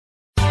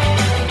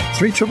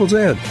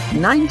3ZZZ.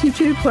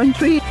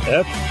 92.3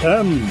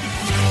 FM.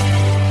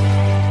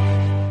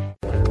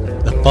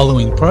 The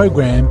following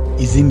program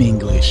is in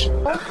English.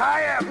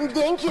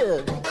 Thank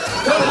you.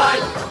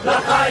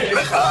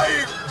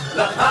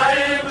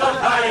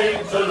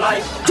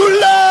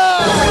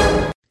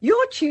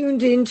 You're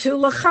tuned in to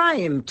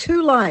L'chaim,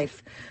 to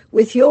Life,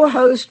 with your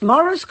host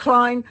Morris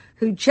Klein,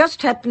 who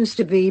just happens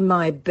to be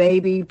my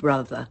baby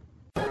brother.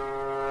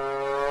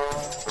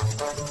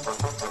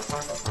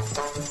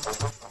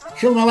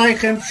 Shalom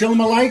Aleichem, Shalom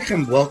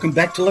Aleichem. Welcome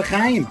back to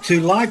L'chaim, to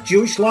Life,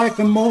 Jewish Life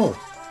and more.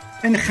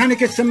 And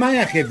Chanukah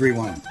Sameach,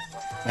 everyone.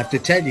 I have to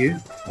tell you,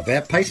 I've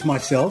outpaced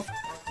myself.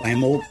 I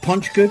am all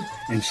ponchkud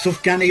and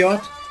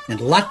sufganiyot and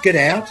latged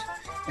out,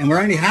 and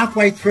we're only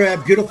halfway through our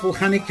beautiful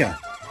Chanukah.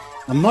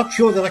 I'm not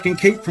sure that I can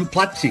keep from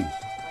platzing.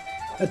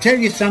 I'll tell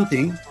you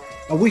something.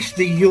 I wish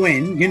the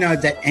UN, you know,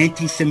 that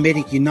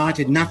anti-Semitic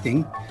United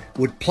Nothing,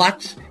 would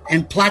platz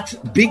and platz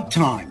big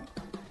time.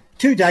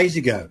 2 days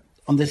ago,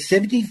 on the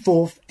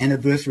 74th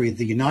anniversary of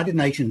the United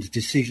Nations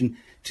decision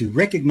to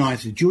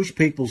recognise the Jewish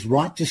people's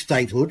right to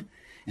statehood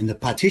and the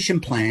partition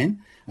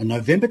plan, on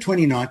November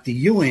 29th, the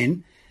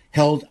UN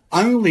held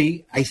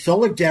only a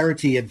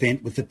solidarity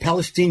event with the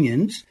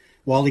Palestinians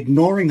while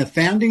ignoring the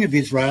founding of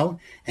Israel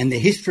and the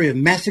history of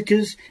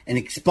massacres and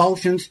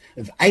expulsions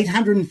of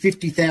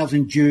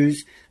 850,000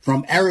 Jews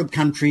from Arab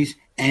countries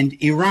and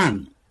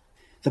Iran.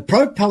 The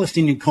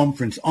pro-Palestinian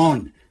conference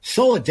on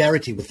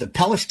solidarity with the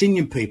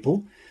Palestinian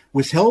people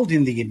was held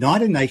in the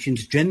United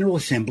Nations General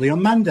Assembly on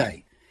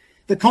Monday.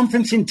 The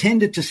conference,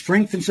 intended to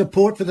strengthen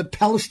support for the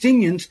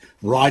Palestinians'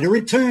 right of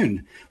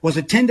return, was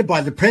attended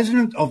by the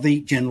President of the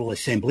General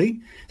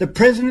Assembly, the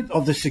President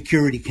of the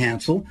Security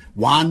Council,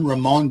 Juan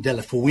Ramon de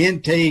la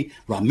Fuente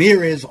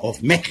Ramirez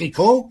of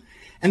Mexico,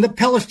 and the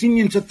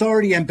Palestinian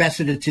Authority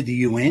Ambassador to the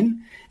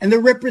UN, and the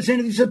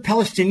representatives of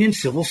Palestinian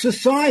civil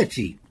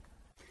society.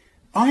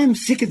 I am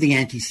sick of the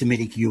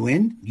anti-Semitic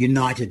UN,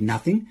 United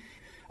Nothing.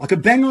 I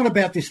could bang on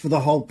about this for the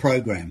whole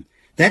program.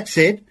 That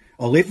said,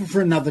 I'll leave it for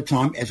another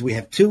time, as we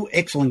have two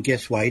excellent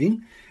guests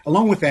waiting,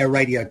 along with our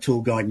radio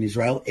tour guide in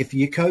Israel,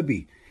 Effie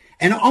Jacobi.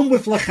 And on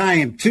with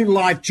L'chaim, to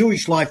Life,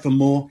 Jewish Life and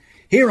more,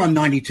 here on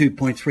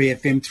 92.3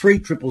 FM,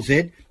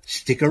 3ZZZ.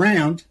 Stick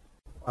around.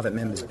 Private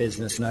Members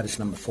Business, Notice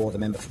number 4, the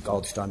member for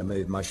Goldstein to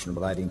move motion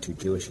relating to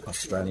Jewish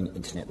Australian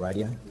Internet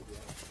Radio.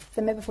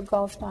 The member for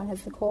Goldstein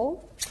has the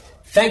call.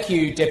 Thank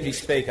you, Deputy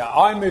Speaker.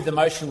 I move the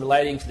motion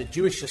relating to the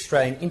Jewish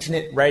Australian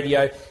Internet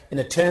Radio in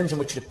the terms in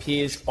which it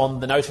appears on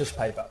the notice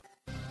paper.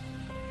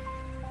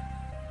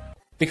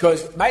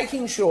 Because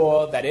making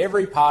sure that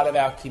every part of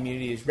our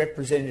community is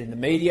represented in the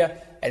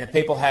media and that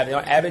people have an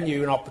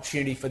avenue and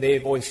opportunity for their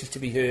voices to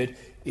be heard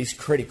is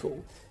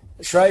critical.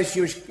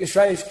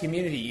 Australia's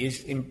community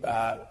is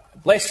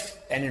blessed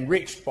and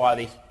enriched by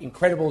the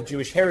incredible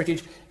Jewish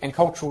heritage and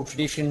cultural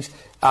traditions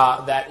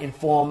that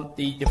inform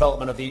the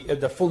development of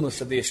the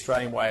fullness of the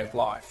Australian way of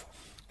life.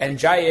 And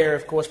J-Air,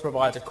 of course,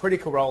 provides a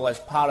critical role as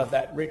part of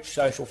that rich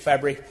social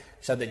fabric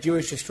so that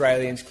Jewish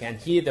Australians can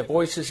hear the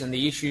voices and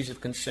the issues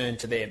of concern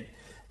to them.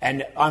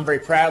 And I'm very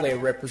proudly a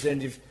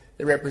representative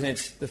that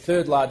represents the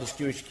third largest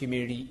Jewish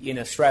community in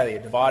Australia,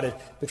 divided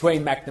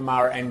between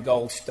McNamara and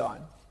Goldstein,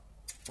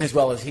 as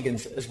well as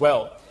Higgins as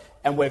well.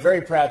 And we're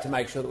very proud to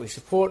make sure that we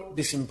support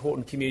this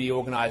important community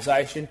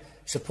organisation,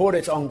 support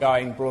its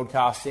ongoing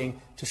broadcasting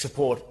to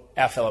support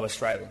our fellow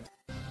Australians.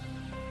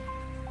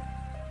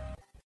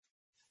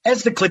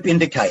 As the clip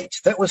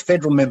indicates, that was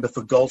Federal Member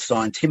for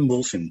Goldstein, Tim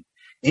Wilson,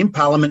 in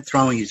Parliament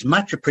throwing his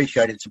much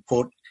appreciated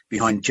support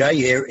behind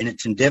J-Air in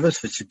its endeavours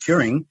for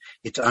securing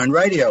its own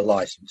radio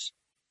licence.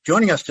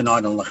 Joining us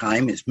tonight on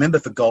L'chaim is Member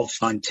for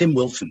Goldstein, Tim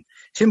Wilson.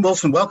 Tim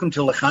Wilson, welcome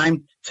to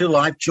L'chaim, to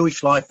Life,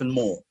 Jewish Life and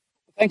more.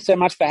 Thanks so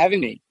much for having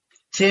me.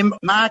 Tim,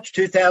 March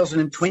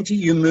 2020,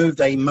 you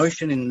moved a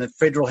motion in the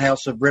Federal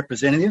House of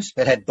Representatives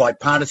that had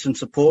bipartisan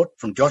support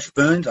from Josh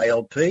Burns,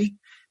 ALP,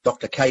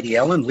 Dr. Katie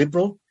Allen,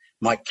 Liberal,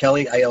 Mike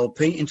Kelly, ALP,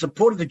 in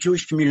support of the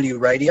Jewish Community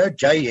Radio,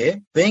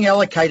 J-Air, being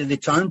allocated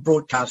its own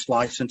broadcast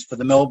licence for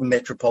the Melbourne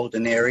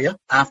metropolitan area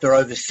after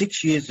over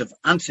 6 years of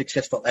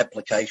unsuccessful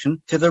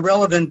application to the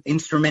relevant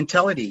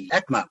instrumentality,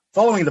 ACMA.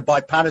 Following the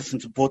bipartisan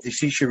support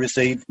this issue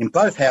received in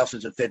both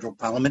houses of federal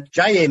parliament,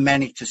 J-Air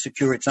managed to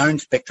secure its own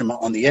spectrum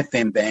on the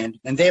FM band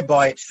and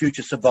thereby its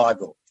future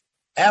survival.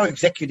 Our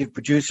executive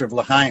producer of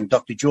L'chaim,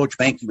 Dr. George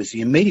Banky, was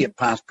the immediate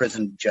past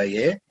president of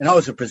J-Air, and I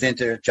was a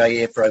presenter at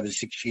J-Air for over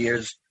 6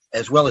 years,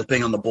 as well as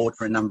being on the board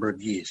for a number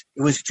of years.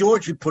 It was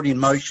George who put in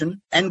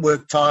motion and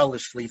worked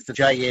tirelessly for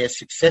J-Air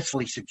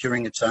successfully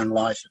securing its own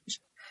licence.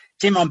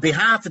 Tim, on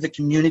behalf of the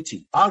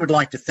community, I would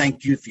like to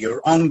thank you for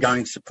your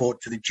ongoing support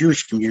to the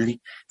Jewish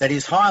community that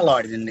is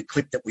highlighted in the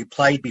clip that we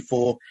played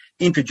before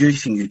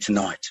introducing you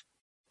tonight.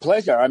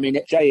 Pleasure. I mean,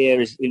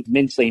 J-Air is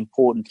immensely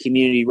important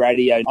community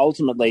radio,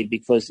 ultimately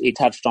because it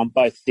touched on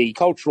both the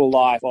cultural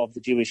life of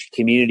the Jewish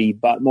community,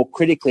 but more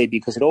critically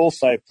because it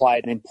also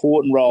played an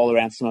important role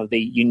around some of the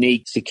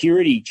unique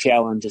security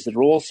challenges that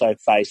are also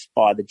faced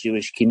by the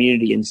Jewish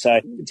community. And so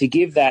to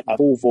give that a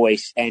full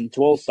voice and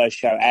to also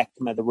show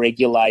ACMA, the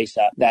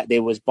regulator, that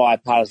there was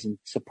bipartisan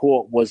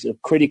support was of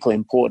critical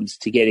importance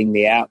to getting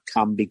the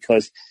outcome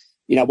because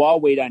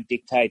while we don't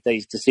dictate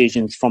these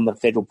decisions from the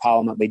federal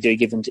parliament, we do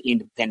give them to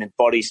independent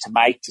bodies to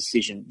make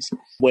decisions.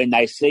 When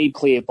they see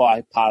clear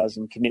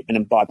bipartisan commitment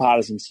and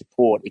bipartisan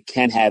support, it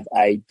can have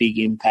a big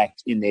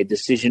impact in their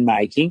decision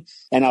making.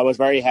 And I was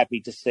very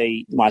happy to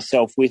see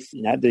myself with,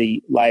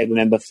 the Labor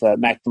member for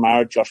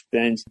Macnamara, Josh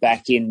Burns,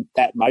 back in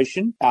that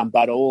motion,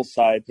 but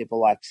also people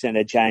like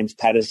Senator James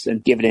Patterson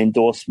give an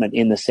endorsement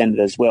in the Senate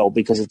as well,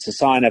 because it's a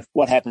sign of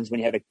what happens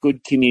when you have a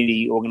good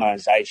community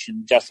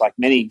organisation, just like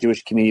many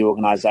Jewish community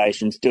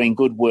organisations, doing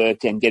good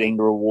work and getting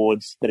the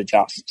rewards that are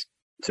just.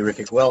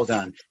 Terrific. Well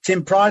done.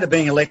 Tim, prior to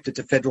being elected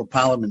to federal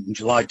parliament in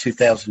July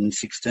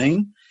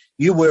 2016,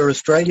 you were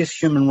Australia's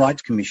Human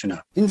Rights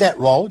Commissioner. In that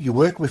role, you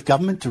worked with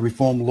government to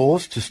reform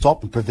laws to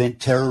stop and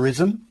prevent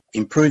terrorism,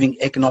 improving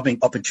economic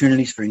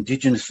opportunities for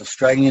Indigenous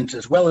Australians,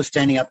 as well as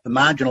standing up for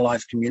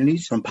marginalised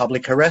communities from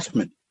public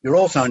harassment. You're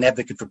also an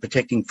advocate for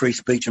protecting free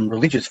speech and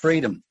religious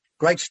freedom.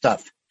 Great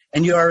stuff.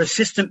 And you are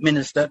Assistant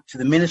Minister to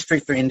the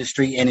Ministry for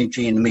Industry,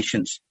 Energy and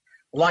Emissions.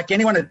 Like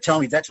anyone would tell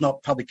me, that's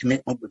not public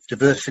commitment with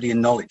diversity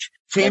and knowledge.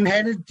 Tim,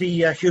 how did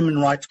the Human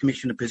Rights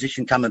Commissioner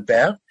position come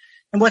about,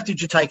 and what did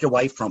you take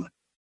away from it?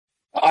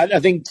 I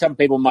think some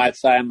people might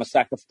say I'm a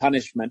sucker for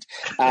punishment,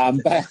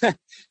 but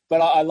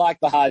I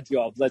like the hard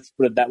job, let's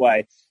put it that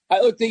way.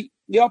 Look, the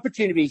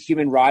opportunity to be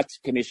Human Rights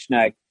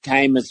Commissioner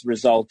came as a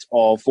result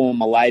of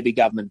former Labor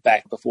government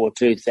back before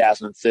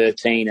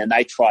 2013, and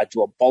they tried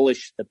to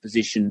abolish the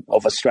position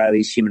of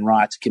Australia's Human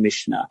Rights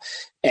Commissioner.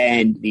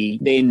 And the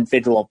then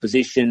federal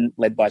opposition,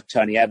 led by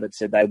Tony Abbott,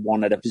 said they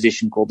wanted a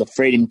position called the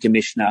Freedom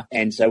Commissioner.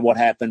 And so what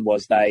happened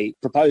was they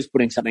proposed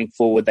putting something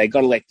forward. They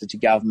got elected to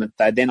government.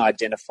 They then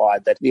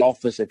identified that the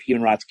office of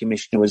Human Rights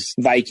Commissioner was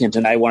vacant,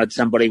 and they wanted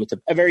somebody with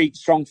a very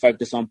strong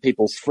focus on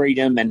people's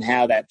freedom and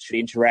how that should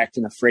interact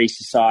in a free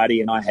society.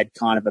 And I had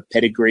kind of a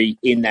pedigree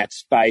in that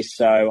space,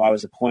 so I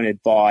was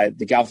appointed by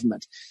the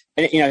government.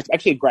 And, it's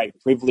actually a great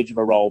privilege of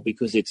a role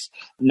because it's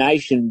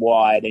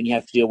nationwide and you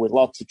have to deal with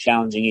lots of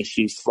challenging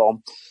issues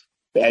from,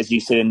 as you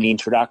said in the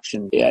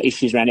introduction,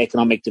 issues around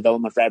economic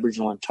development for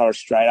Aboriginal and Torres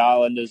Strait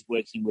Islanders,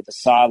 working with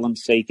asylum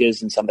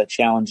seekers and some of the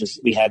challenges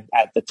we had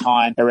at the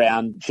time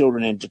around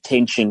children in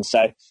detention.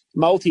 So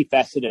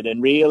multifaceted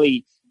and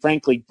really,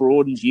 frankly,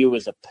 broadens you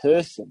as a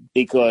person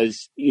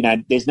because,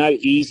 there's no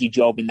easy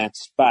job in that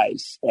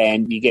space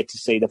and you get to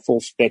see the full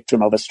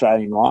spectrum of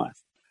Australian life.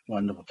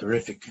 Wonderful.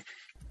 Terrific.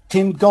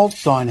 Tim,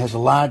 Goldstein has a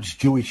large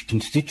Jewish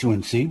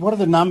constituency. What are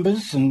the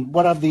numbers and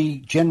what are the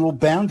general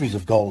boundaries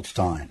of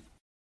Goldstein?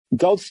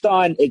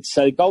 Goldstein's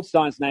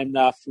named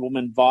after a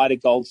woman, Vida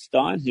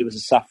Goldstein, who was a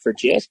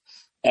suffragette.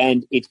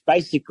 And it's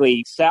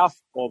basically south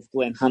of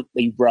Glen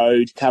Huntly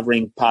Road,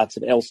 covering parts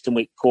of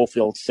Elstonwick,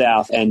 Caulfield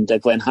South and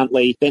Glen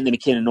Huntly, Bentley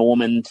McKinnon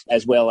Ormond,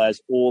 as well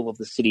as all of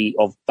the city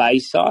of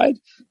Bayside.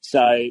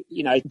 So,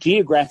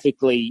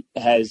 geographically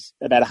has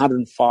about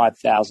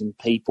 105,000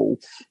 people,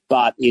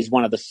 but is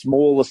one of the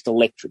smallest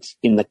electorates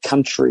in the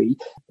country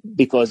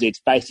because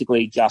it's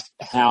basically just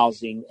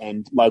housing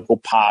and local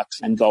parks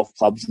and golf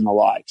clubs and the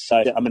like.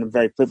 So I'm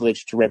very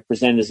privileged to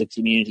represent as a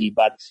community,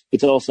 but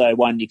it's also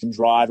one you can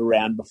drive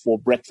around before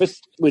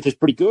breakfast, which is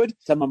pretty good.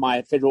 Some of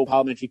my federal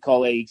parliamentary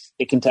colleagues,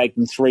 it can take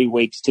them 3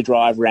 weeks to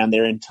drive around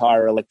their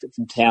entire electorate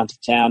from town to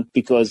town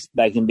because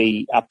they can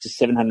be up to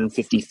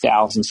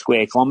 750,000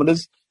 square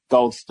kilometres.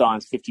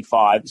 Goldstein's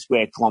 55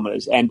 square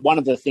kilometres. And one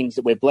of the things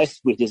that we're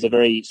blessed with is a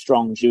very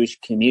strong Jewish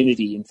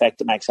community. In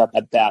fact, it makes up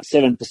about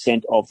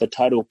 7% of the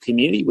total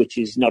community, which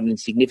is not an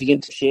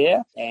insignificant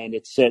share. And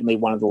it's certainly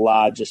one of the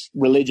largest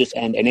religious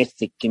and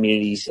ethnic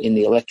communities in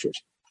the electorate.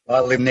 I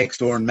live next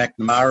door in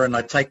Macnamara and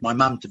I take my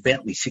mum to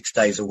Bentley 6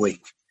 days a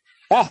week.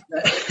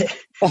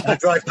 I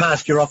drive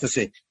past your office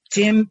here.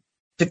 Tim,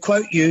 to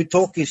quote you,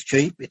 talk is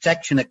cheap, it's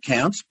action that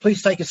counts.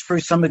 Please take us through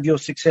some of your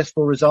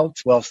successful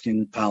results whilst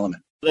in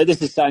Parliament.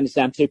 This is starting to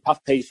sound too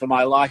puff-piece for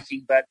my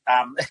liking, but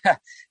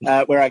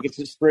where I get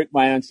to spruik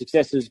my own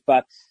successes.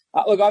 But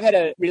look, I've had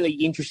a really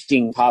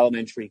interesting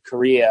parliamentary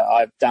career.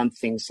 I've done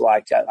things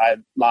like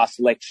last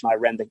election, I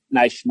ran the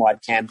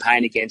nationwide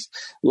campaign against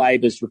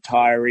Labor's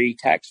retiree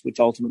tax, which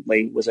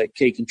ultimately was a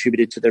key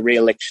contributor to the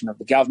re-election of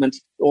the government.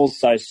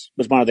 Also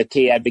was one of the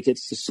key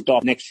advocates to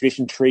stop an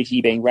extradition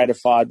treaty being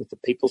ratified with the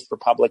People's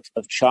Republic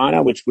of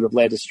China, which would have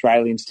led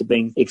Australians to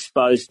being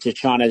exposed to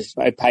China's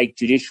opaque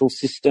judicial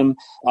system.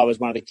 I was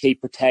one of the key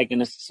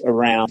protagonists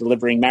around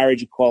delivering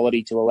marriage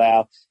equality to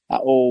allow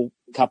all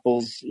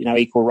couples,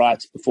 equal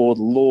rights before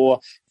the law.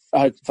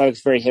 I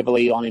focused very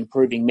heavily on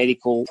improving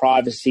medical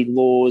privacy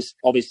laws.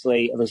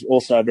 Obviously, I was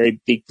also a very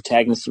big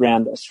protagonist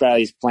around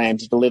Australia's plan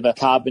to deliver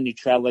carbon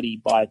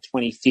neutrality by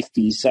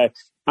 2050. So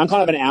I'm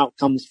kind of an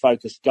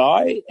outcomes-focused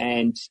guy,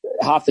 and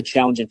half the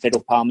challenge in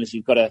federal parliament is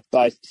you've got to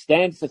both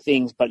stand for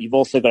things, but you've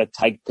also got to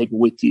take people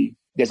with you.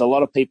 There's a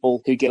lot of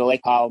people who get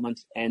elected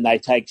parliament and they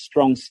take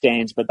strong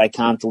stands, but they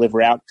can't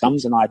deliver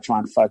outcomes, and I try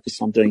and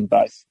focus on doing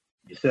both.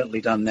 You've certainly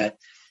done that.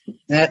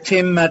 Now,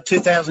 Tim,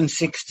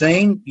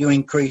 2016, you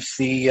increased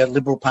the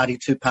Liberal Party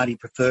two-party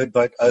preferred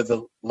vote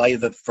over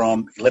Labor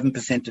from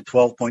 11% to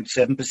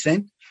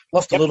 12.7%.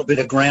 Lost a little bit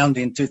of ground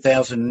in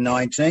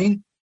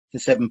 2019 to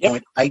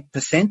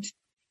 7.8%.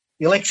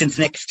 The election's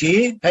next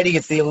year. How do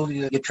you feel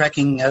you're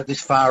tracking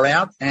this far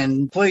out?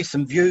 And please,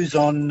 some views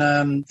on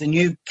the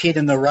new kid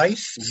in the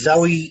race,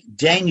 Zoe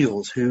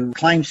Daniels, who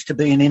claims to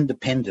be an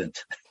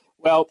independent.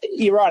 Well,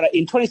 you're right.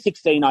 In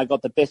 2016, I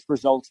got the best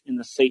result in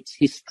the seat's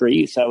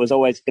history, so it was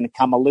always going to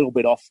come a little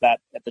bit off that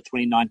at the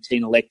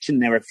 2019 election.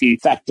 There were a few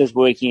factors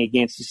working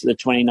against us at the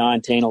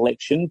 2019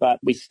 election, but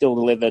we still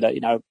delivered,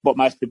 what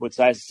most people would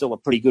say is still a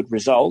pretty good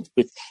result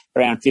with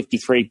around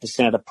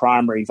 53% of the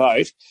primary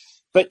vote.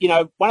 But,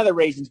 one of the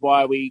reasons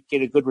why we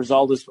get a good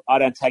result is I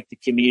don't take the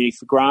community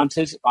for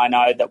granted. I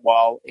know that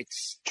while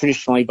it's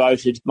traditionally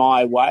voted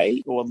my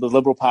way or the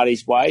Liberal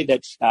Party's way,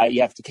 that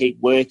you have to keep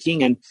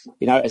working. And,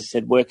 as I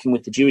said, working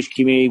with the Jewish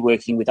community,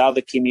 working with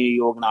other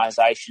community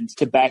organisations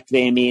to back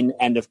them in.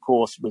 And, of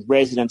course, with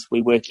residents,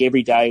 we work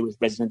every day with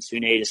residents who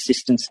need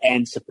assistance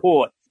and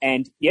support.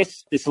 And,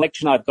 yes, this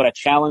election I've got a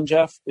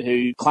challenger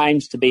who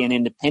claims to be an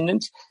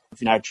independent,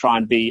 try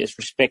and be as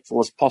respectful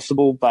as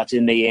possible. But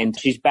in the end,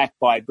 she's backed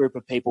by a group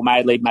of people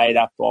mainly made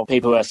up of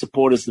people who are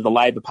supporters of the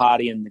Labor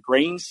Party and the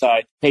Greens. So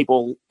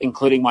people,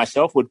 including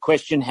myself, would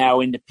question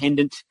how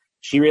independent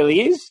she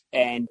really is.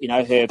 And,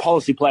 her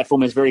policy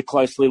platform is very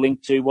closely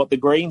linked to what the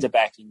Greens are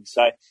backing.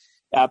 So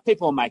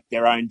people make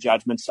their own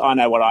judgments. I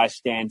know what I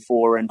stand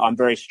for, and I'm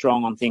very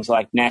strong on things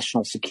like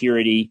national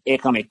security,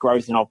 economic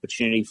growth and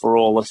opportunity for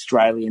all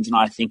Australians. And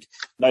I think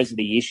those are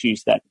the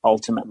issues that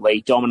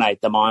ultimately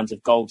dominate the minds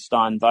of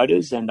Goldstein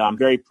voters, and I'm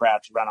very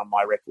proud to run on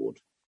my record.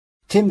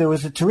 Tim, there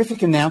was a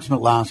terrific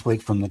announcement last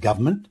week from the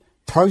government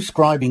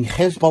proscribing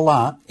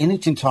Hezbollah in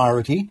its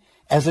entirety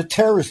as a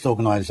terrorist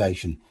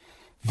organisation.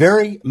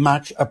 Very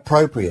much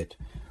appropriate.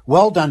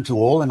 Well done to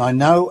all, and I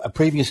know a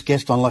previous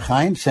guest on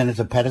L'Chaim,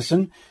 Senator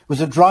Patterson, was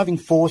a driving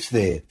force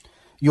there.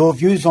 Your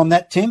views on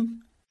that,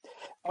 Tim?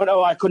 Oh,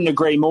 no, I couldn't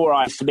agree more.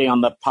 I used to be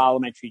on the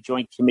Parliamentary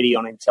Joint Committee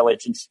on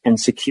Intelligence and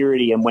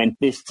Security, and when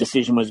this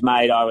decision was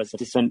made, I was a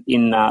participant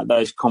in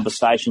those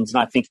conversations.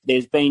 And I think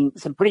there's been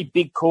some pretty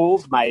big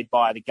calls made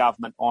by the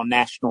government on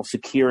national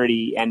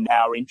security and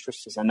our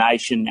interests as a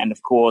nation, and,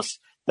 of course,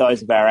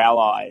 those of our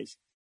allies.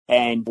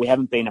 And we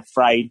haven't been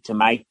afraid to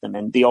make them.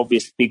 And the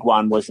obvious big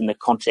one was in the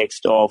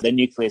context of the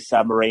nuclear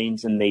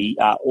submarines and the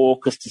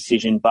AUKUS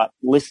decision. But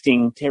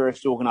listing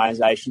terrorist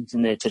organisations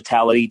in their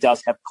totality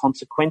does have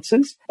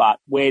consequences. But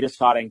we're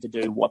deciding to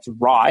do what's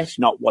right,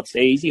 not what's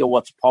easy or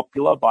what's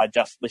popular, by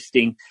just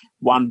listing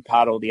one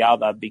part or the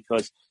other.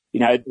 Because,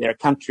 there are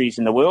countries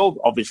in the world,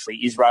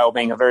 obviously Israel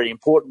being a very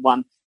important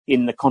one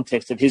in the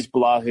context of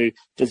Hezbollah, who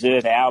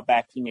deserve our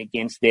backing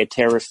against their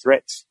terrorist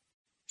threats.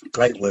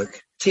 Great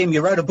work. Tim,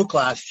 you wrote a book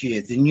last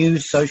year, The New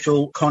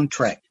Social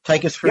Contract.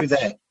 Take us through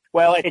that.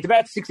 Well, it's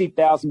about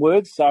 60,000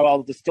 words, so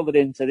I'll distill it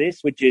into this,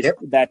 which is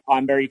that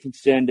I'm very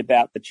concerned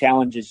about the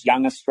challenges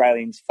young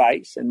Australians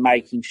face and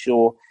making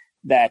sure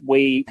that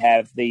we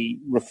have the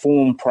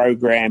reform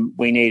program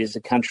we need as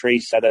a country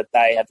so that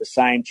they have the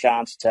same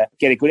chance to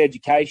get a good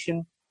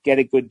education, get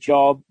a good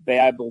job, be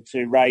able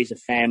to raise a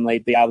family,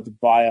 be able to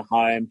buy a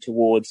home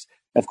towards,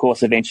 of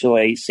course,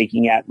 eventually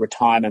seeking out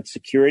retirement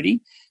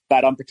security.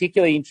 But I'm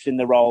particularly interested in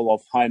the role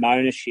of home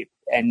ownership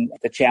and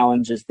the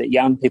challenges that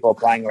young people are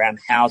playing around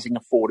housing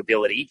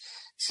affordability,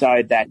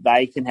 so that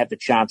they can have the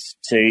chance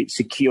to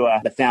secure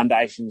the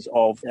foundations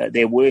of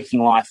their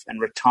working life and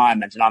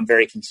retirement. And I'm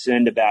very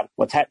concerned about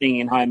what's happening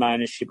in home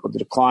ownership, or the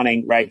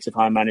declining rates of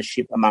home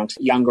ownership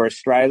amongst younger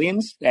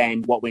Australians,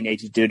 and what we need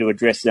to do to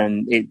address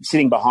them.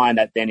 Sitting behind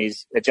that then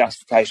is a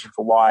justification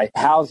for why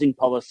housing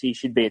policy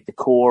should be at the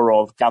core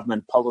of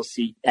government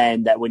policy,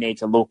 and that we need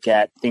to look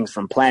at things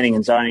from planning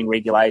and zoning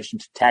regulation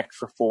to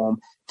tax reform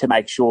to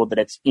make sure that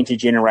it's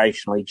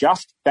intergenerationally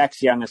just,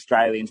 backs young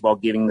Australians while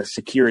giving the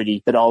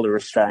security that older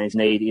Australians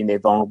need in their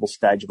vulnerable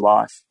stage of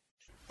life.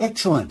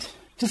 Excellent.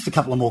 Just a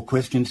couple of more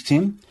questions,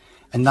 Tim.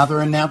 Another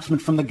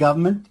announcement from the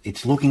government.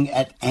 It's looking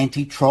at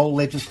anti-troll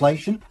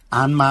legislation,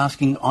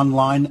 unmasking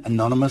online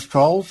anonymous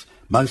trolls,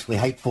 mostly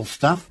hateful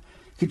stuff.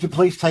 Could you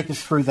please take us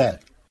through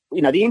that?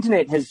 The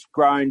internet has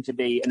grown to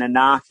be an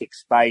anarchic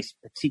space,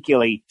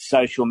 particularly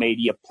social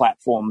media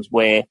platforms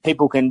where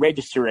people can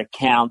register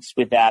accounts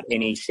without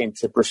any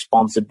sense of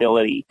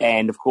responsibility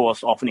and, of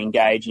course, often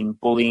engage in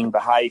bullying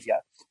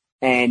behaviour.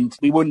 And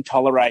we wouldn't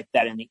tolerate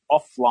that in the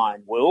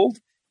offline world.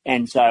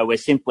 And so we're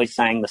simply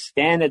saying the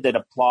standard that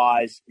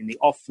applies in the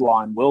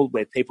offline world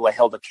where people are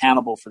held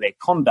accountable for their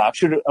conduct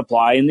should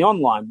apply in the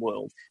online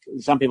world.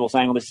 Some people are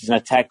saying, well, this is an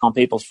attack on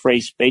people's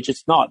free speech.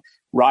 It's not.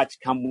 Rights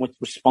come with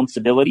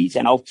responsibilities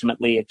and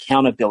ultimately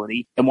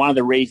accountability. And one of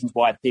the reasons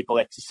why people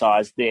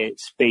exercise their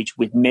speech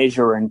with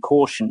measure and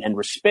caution and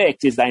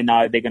respect is they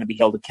know they're going to be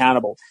held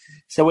accountable.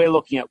 So we're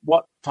looking at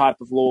what type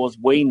of laws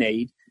we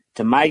need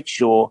to make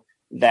sure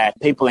that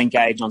people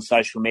engage on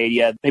social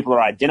media, people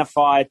are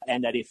identified,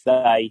 and that if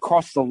they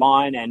cross the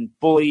line and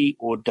bully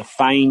or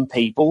defame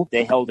people,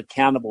 they're held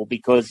accountable,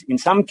 because in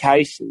some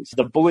cases,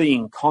 the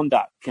bullying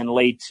conduct can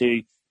lead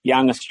to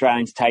young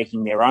Australians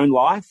taking their own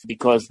life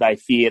because they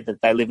fear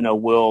that they live in a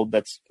world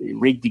that's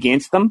rigged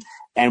against them.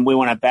 And we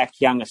want to back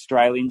young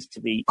Australians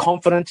to be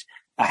confident,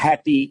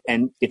 happy,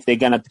 and if they're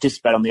going to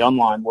participate on the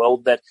online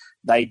world, that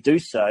they do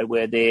so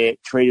where they're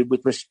treated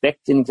with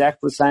respect in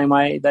exactly the same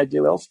way they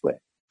do elsewhere.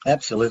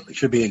 Absolutely.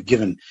 Should be a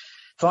given.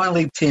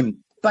 Finally,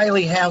 Tim,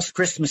 Bailey House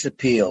Christmas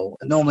Appeal.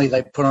 Normally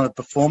they put on a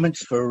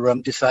performance for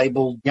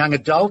disabled young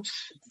adults.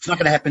 It's not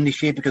going to happen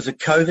this year because of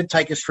COVID.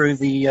 Take us through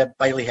the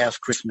Bailey House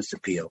Christmas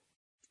Appeal.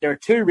 There are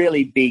two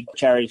really big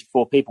charities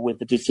for people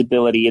with a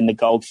disability in the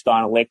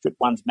Goldstein electorate.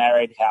 One's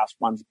Married House,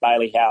 one's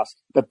Bailey House.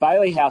 But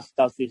Bailey House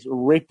does this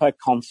Ripper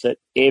concert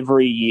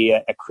every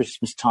year at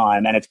Christmas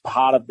time, and it's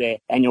part of their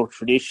annual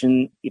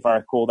tradition. If I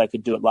recall, they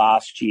could do it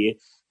last year.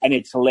 And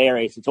it's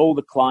hilarious. It's all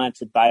the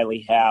clients at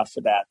Bailey House,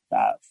 about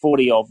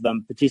 40 of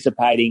them,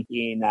 participating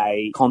in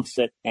a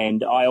concert.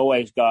 And I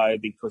always go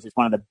because it's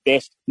one of the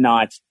best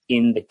nights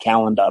in the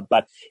calendar.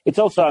 But it's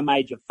also a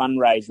major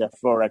fundraiser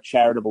for a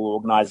charitable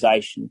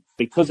organisation.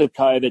 Because of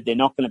COVID, they're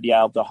not going to be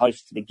able to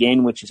host it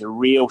again, which is a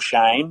real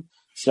shame.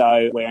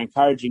 So we're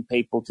encouraging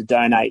people to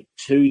donate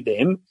to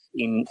them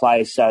in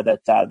place so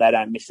that they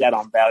don't miss out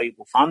on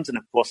valuable funds. And,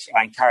 of course,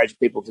 I encourage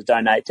people to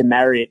donate to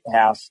Marriott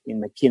House in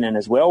McKinnon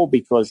as well,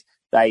 because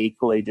they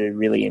equally do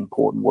really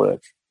important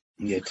work.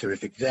 Yeah,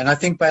 terrific. And I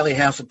think Bailey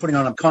House are putting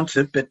on a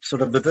concert, but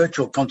sort of a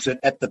virtual concert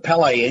at the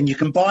Palais, and you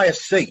can buy a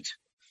seat.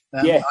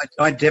 Yeah.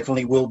 I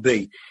definitely will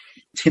be.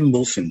 Tim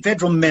Wilson,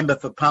 Federal Member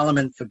for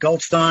Parliament for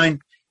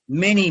Goldstein,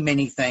 many,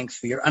 many thanks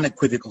for your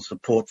unequivocal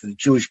support for the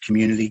Jewish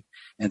community,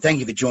 and thank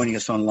you for joining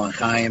us on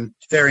L'Chaim.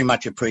 It's very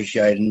much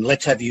appreciated, and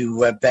let's have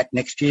you back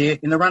next year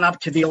in the run-up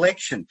to the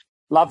election.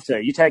 Love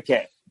to. You take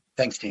care.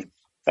 Thanks, Tim.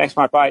 Thanks,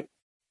 Mike. Bye.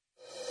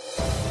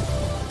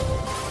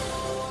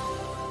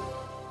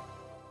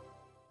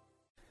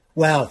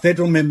 Wow,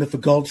 Federal Member for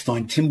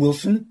Goldstein, Tim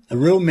Wilson, a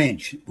real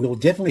mensch. We'll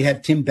definitely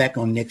have Tim back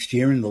on next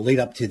year in the lead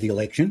up to the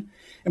election,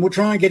 and we'll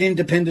try and get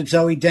independent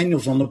Zoe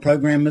Daniels on the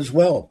program as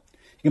well.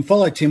 You can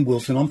follow Tim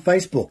Wilson on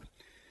Facebook.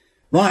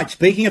 Right,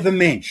 speaking of a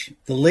mensch,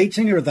 the lead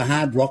singer of the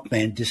hard rock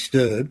band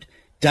Disturbed,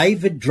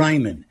 David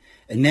Draymond,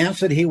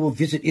 announced that he will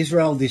visit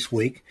Israel this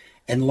week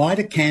and light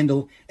a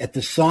candle at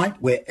the site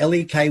where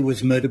LEK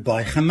was murdered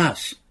by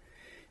Hamas.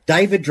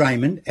 David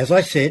Draymond, as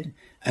I said,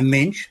 a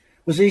mensch,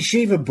 was a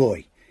yeshiva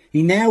boy.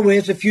 He now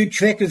wears a few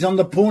checkers on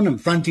the Purim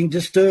fronting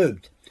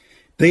Disturbed.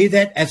 Be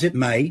that as it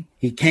may,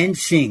 he can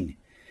sing.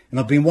 And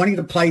I've been wanting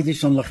to play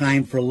this on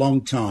L'Chaim for a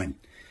long time.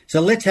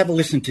 So let's have a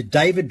listen to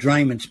David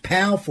Draymond's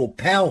powerful,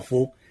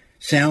 powerful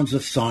Sounds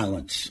of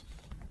Silence.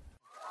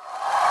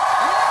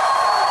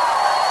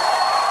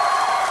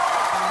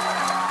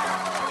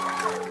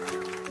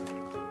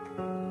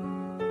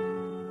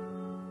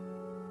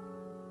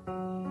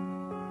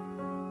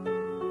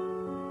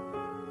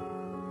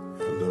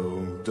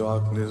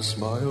 Darkness,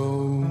 my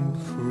old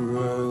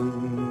friend,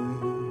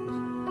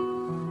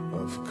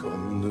 I've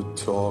come to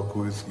talk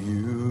with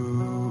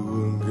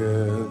you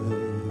again,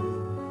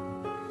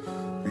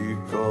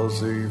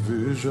 because a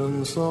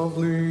vision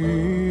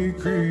softly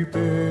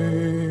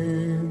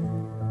creeping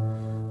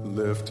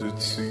left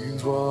its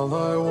seeds while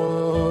I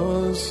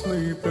was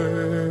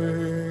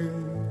sleeping,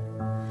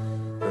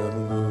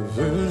 and the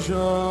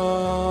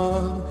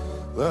vision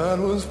that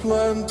was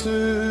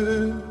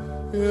planted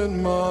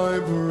in my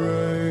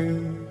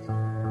brain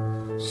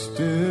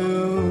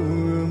still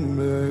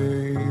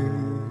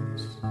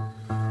remains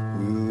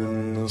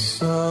within the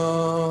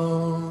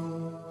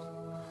sound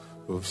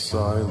of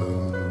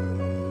silence.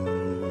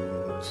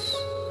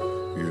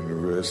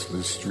 In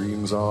restless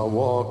streams I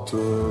walked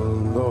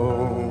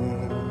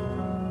alone,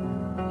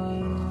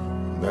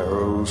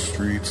 narrow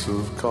streets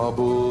of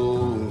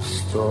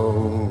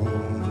cobblestone,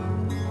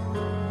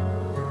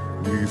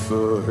 neath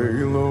the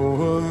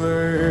halo of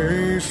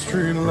a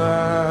street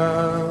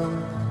lamp.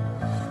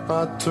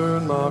 I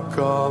turned my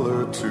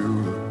collar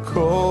to the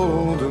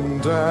cold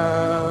and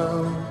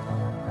damp,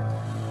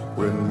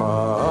 when my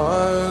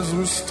eyes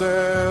were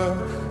stared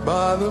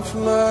by the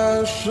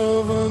flash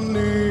of a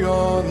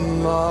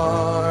neon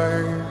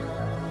light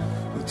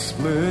that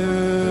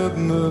split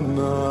the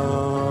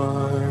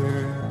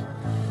night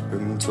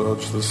and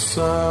touched the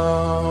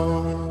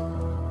sound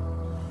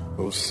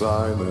of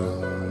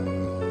silence.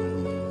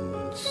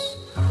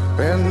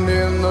 And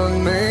in the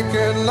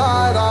naked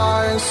light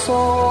I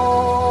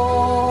saw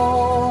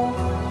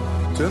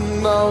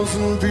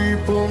 10,000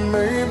 people,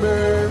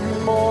 maybe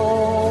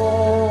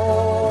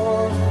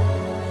more,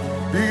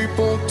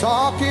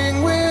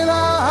 talking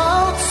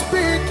without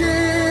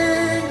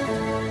speaking,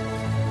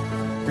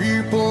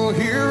 people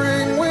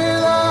hearing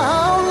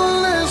without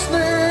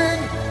listening,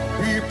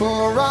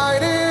 people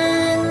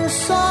writing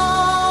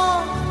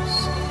songs,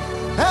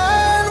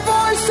 and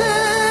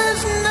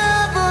voices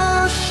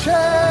never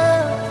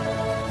shared,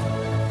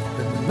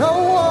 and no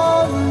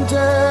one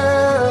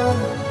dared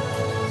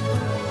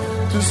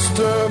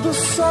disturb the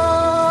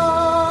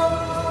sound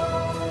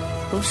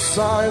of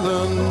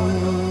silence.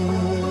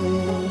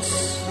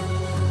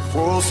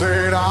 Fools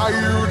say that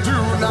you do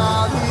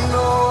not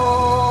know,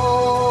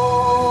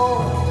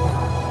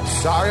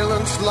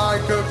 silence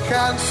like a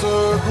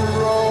cancer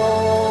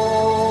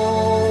grows.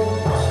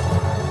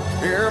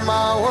 Hear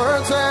my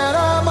words and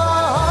I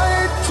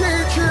might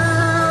teach you,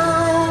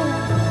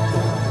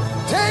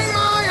 take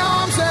my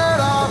arms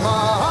and I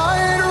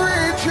might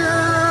reach you,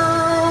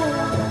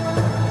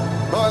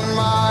 but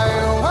my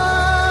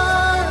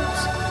words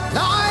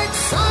like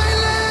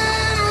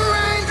silent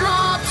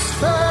raindrops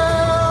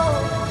fell,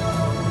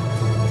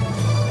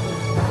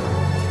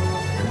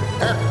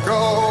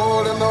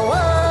 echoed in the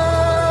wells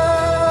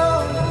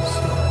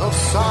of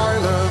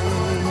silence,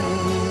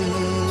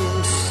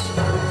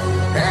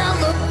 and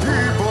the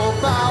people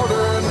bowed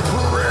and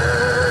prayed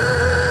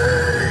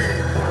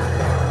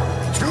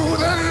to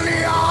the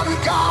neon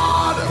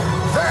god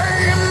they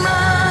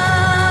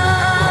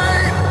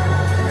made,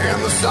 and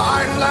the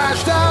sign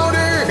lashed out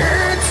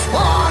its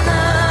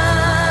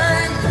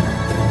warning,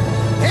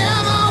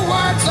 and the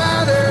words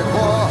that it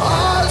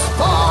was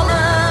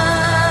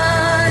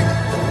forming,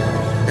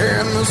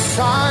 and the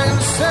sign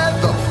said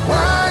the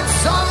words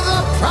of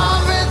the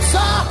prophets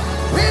are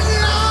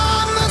written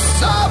on the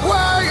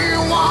subway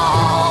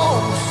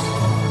walls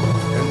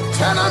and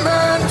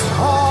tenement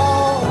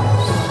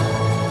halls,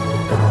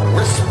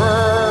 whispered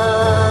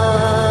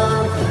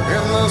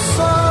in the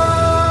sound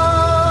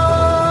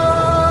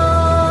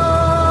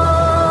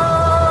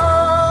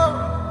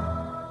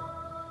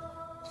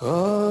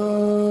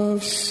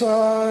of silence.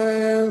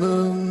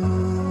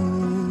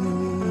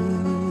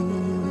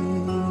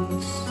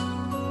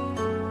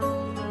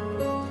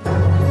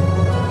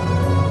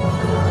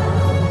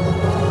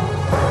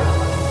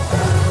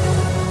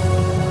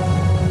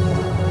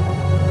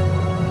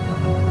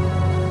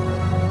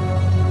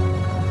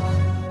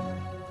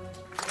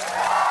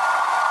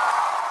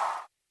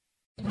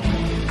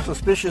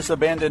 Suspicious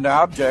abandoned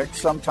object.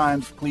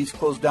 Sometimes police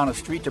close down a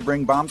street to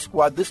bring bomb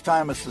squad. This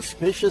time a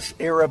suspicious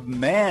Arab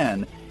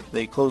man.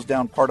 They closed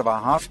down part of a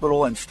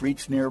hospital and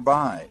streets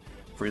nearby.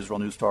 For Israel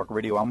News Talk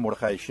Radio, I'm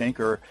Mordechai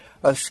Schenker.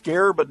 A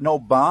scare but no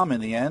bomb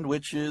in the end,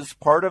 which is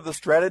part of the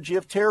strategy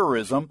of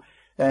terrorism.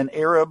 An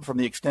Arab from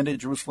the extended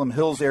Jerusalem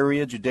Hills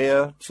area,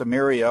 Judea,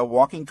 Samaria,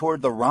 walking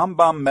toward the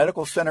Rambam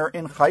Medical Center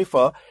in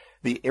Haifa.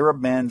 The Arab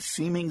man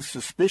seeming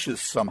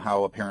suspicious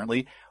somehow,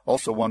 apparently.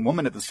 Also, one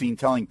woman at the scene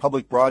telling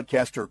public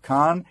broadcaster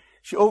Khan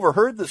she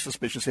overheard the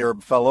suspicious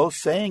Arab fellow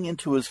saying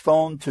into his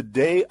phone,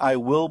 "Today I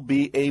will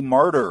be a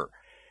martyr."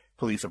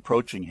 Police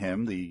approaching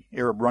him, the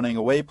Arab running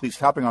away, police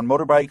hopping on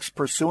motorbikes,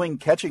 pursuing,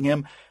 catching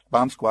him,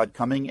 bomb squad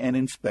coming and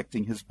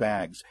inspecting his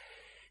bags.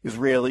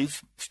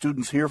 Israelis,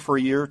 students here for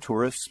a year,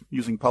 tourists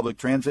using public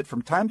transit,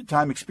 from time to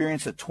time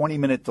experience a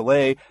 20-minute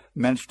delay,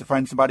 manage to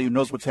find somebody who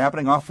knows what's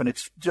happening. Often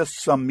it's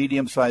just some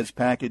medium-sized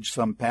package,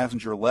 some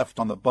passenger left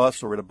on the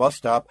bus or at a bus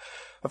stop.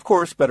 Of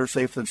course, better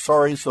safe than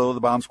sorry, so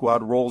the bomb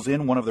squad rolls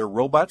in one of their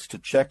robots to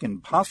check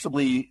and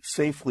possibly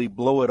safely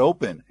blow it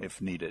open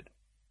if needed.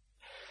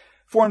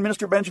 Foreign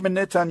Minister Benjamin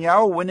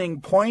Netanyahu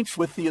winning points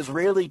with the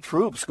Israeli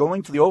troops,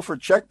 going to the Ofer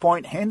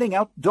checkpoint, handing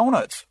out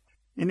donuts.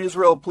 In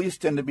Israel, police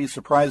tend to be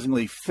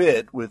surprisingly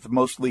fit, with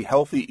mostly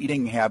healthy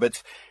eating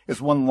habits.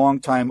 As one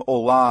longtime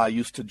Ola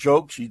used to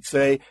joke, she'd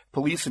say,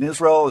 police in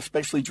Israel,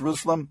 especially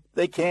Jerusalem,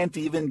 they can't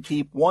even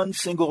keep one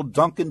single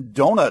Dunkin'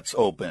 Donuts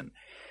open.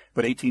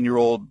 But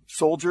 18-year-old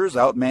soldiers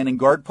out manning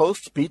guard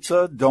posts,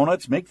 pizza,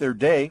 donuts make their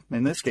day,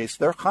 in this case,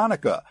 their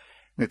Hanukkah.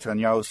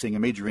 Netanyahu is seeing a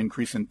major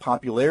increase in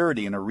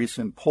popularity in a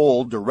recent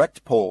poll,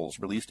 direct polls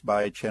released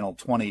by Channel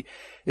 20.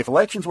 If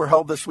elections were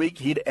held this week,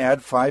 he'd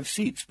add 5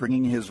 seats,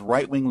 bringing his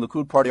right-wing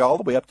Likud party all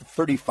the way up to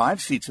 35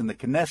 seats in the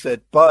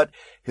Knesset, but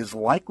his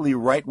likely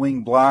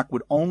right-wing bloc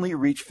would only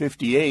reach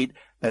 58.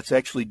 That's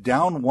actually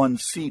down 1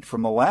 seat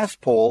from the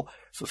last poll,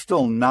 so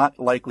still not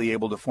likely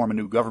able to form a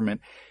new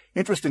government.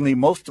 Interestingly,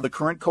 most of the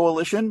current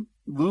coalition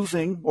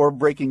losing or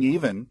breaking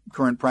even.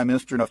 Current Prime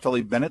Minister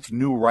Naftali Bennett's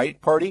New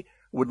Right party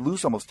would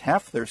lose almost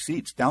half their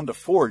seats, down to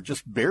 4,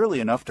 just barely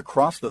enough to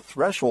cross the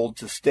threshold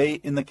to stay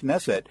in the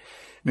Knesset.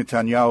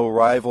 Netanyahu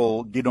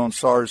rival Gideon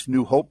Sa'ar's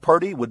New Hope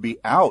party would be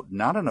out,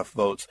 not enough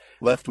votes.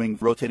 Left-wing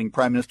rotating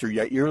Prime Minister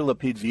Yair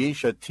Lapid's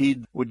Yesh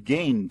Atid would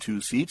gain 2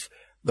 seats.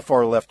 The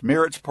far-left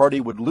Meretz party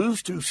would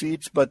lose 2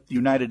 seats, but the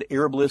United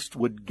Arab List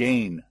would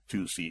gain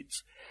 2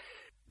 seats.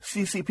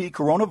 CCP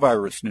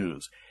coronavirus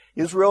news.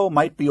 Israel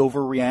might be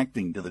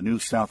overreacting to the new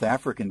South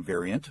African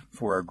variant,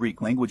 for our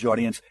Greek language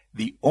audience,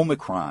 the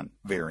Omicron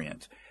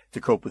variant. To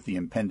cope with the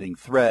impending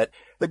threat,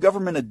 the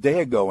government a day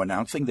ago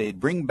announcing they'd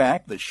bring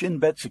back the Shin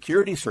Bet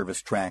security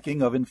service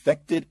tracking of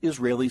infected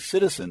Israeli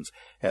citizens,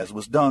 as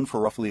was done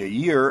for roughly a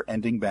year,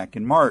 ending back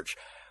in March.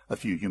 A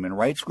few human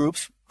rights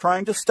groups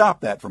trying to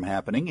stop that from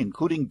happening,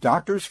 including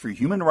Doctors for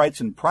Human Rights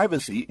and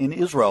Privacy in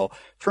Israel,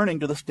 turning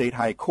to the state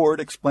high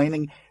court,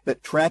 explaining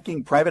that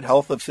tracking private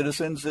health of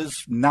citizens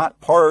is not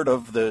part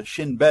of the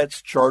Shin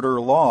Bet's charter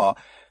law.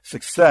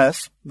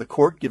 Success, the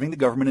court giving the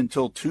government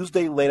until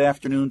Tuesday late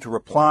afternoon to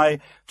reply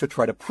to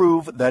try to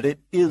prove that it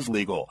is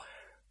legal.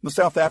 The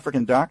South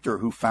African doctor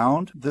who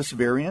found this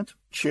variant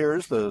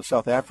chairs the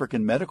South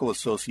African Medical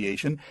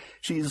Association.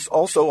 She's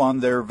also on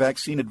their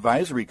vaccine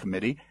advisory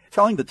committee,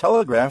 telling the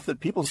Telegraph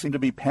that people seem to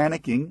be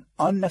panicking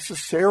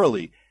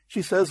unnecessarily.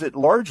 She says it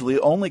largely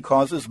only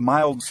causes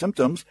mild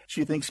symptoms.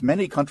 She thinks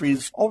many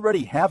countries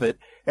already have it,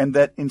 and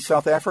that in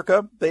South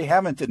Africa, they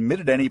haven't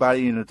admitted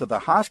anybody into the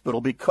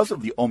hospital because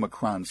of the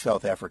Omicron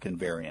South African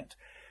variant.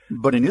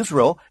 But in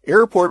Israel,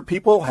 airport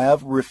people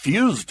have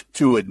refused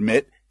to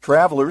admit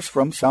travelers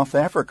from South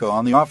Africa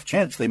on the off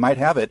chance they might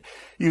have it.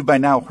 You've by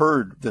now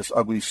heard this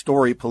ugly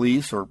story,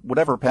 police or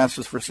whatever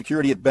passes for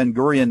security at Ben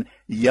Gurion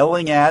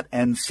yelling at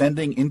and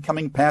sending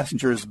incoming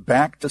passengers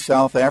back to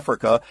South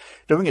Africa,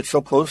 doing it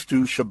so close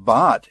to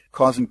Shabbat,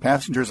 causing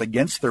passengers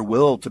against their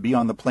will to be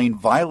on the plane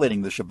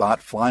violating the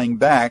Shabbat, flying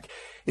back,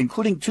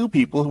 including 2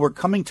 people who were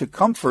coming to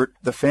comfort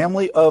the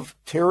family of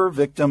terror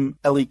victim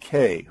Eli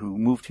K., who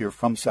moved here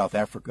from South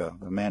Africa,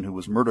 the man who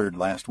was murdered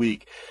last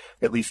week.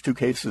 At least 2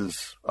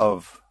 cases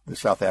of the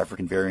South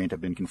African variant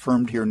have been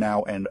confirmed here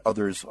now, and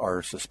others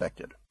are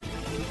suspected.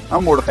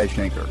 I'm Mordechai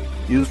Schenker,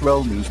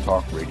 Israel News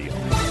Talk Radio.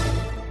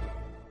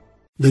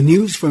 The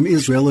news from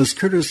Israel is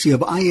courtesy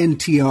of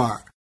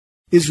INTR,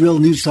 Israel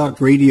News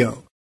Talk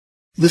Radio.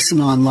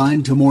 Listen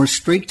online to more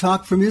straight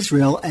talk from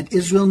Israel at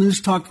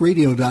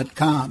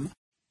israelnewstalkradio.com.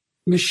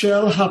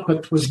 Michelle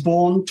Huppert was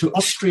born to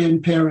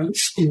Austrian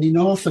parents in the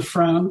north of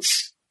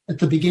France at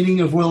the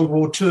beginning of World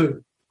War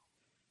II.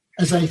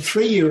 As a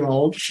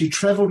 3-year-old, she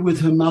travelled with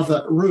her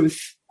mother,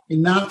 Ruth,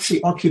 in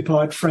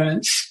Nazi-occupied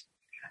France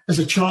as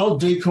a child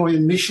decoy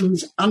in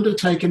missions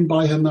undertaken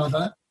by her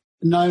mother,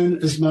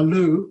 known as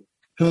Malou,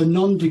 her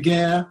nom de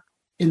guerre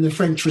in the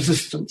French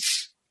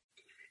resistance.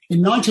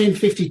 In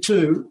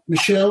 1952,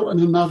 Michelle and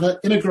her mother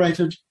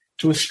immigrated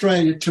to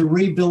Australia to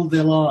rebuild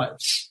their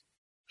lives.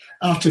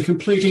 After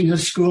completing her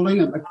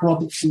schooling at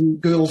McRobertson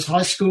Girls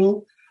High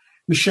School,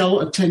 Michelle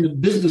attended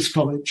business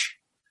college,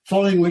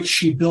 following which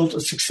she built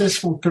a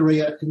successful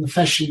career in the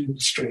fashion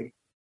industry.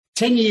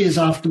 10 years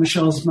after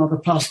Michelle's mother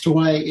passed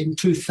away in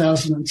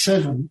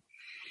 2007,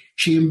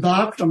 she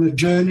embarked on a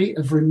journey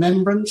of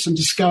remembrance and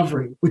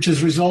discovery, which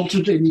has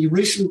resulted in the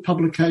recent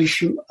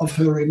publication of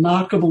her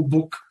remarkable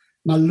book,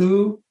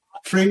 Malou,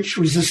 French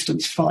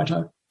Resistance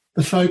Fighter,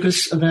 the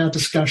focus of our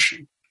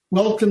discussion.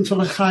 Welcome to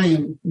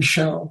L'Chaim,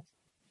 Michelle.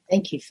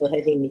 Thank you for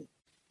having me.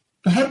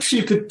 Perhaps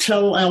you could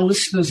tell our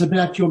listeners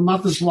about your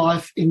mother's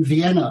life in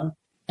Vienna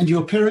and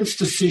your parents'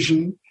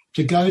 decision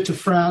to go to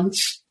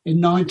France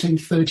in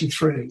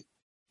 1933.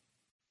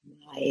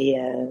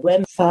 My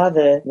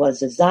grandfather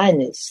was a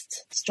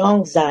Zionist,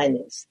 strong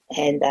Zionist,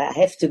 and I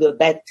have to go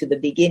back to the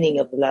beginning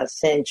of the last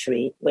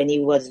century when he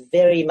was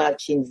very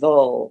much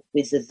involved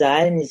with the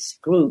Zionist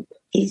group.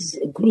 His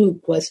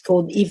group was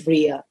called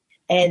Ivrea,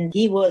 and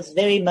he was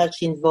very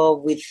much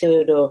involved with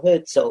Theodor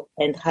Herzl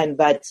and Chaim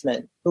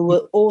Weizmann, who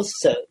were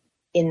also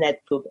in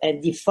that group,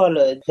 and he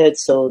followed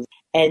Herzl.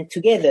 And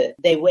together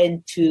they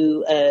went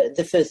to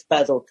the first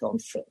Basel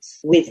conference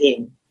with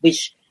him,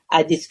 which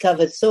I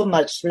discovered so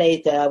much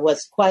later. I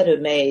was quite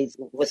amazed.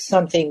 It was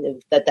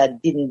something that I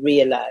didn't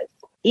realize.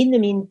 In the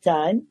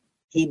meantime,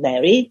 he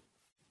married.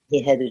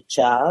 He had a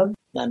child,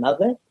 my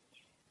mother.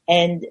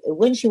 And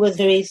when she was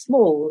very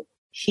small,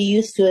 she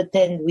used to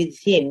attend with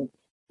him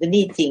the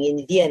meeting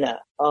in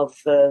Vienna of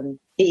the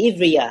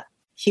Ivrea.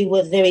 She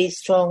was very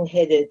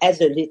strong-headed as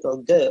a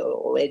little girl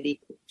already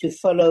to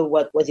follow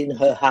what was in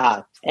her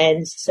heart.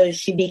 And so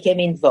she became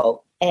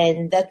involved.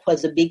 And that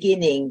was the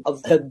beginning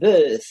of her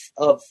birth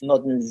of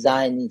modern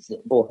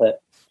Zionism for her.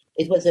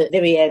 It was a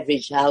very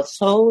average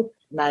household.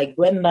 My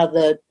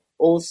grandmother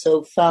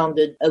also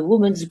founded a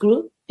women's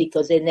group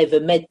because they never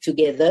met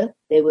together.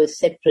 They were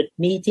separate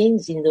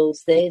meetings in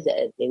those days.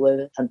 They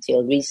were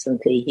until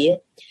recently here.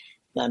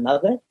 My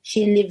mother,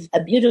 she lived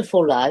a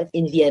beautiful life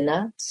in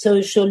Vienna,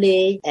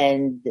 socially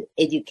and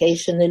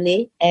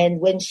educationally.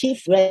 And when she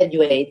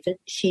graduated,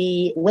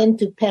 she went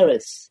to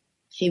Paris.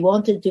 She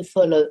wanted to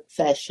follow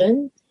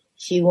fashion.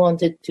 She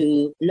wanted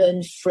to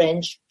learn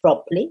French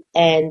properly.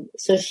 And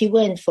so she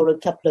went for a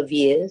couple of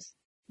years.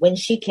 When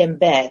she came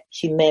back,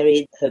 she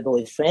married her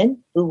boyfriend,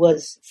 who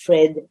was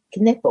Fred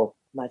Kneppel,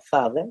 my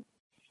father.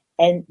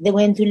 And they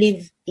went to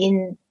live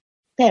in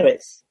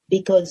Paris,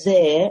 because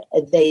there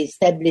they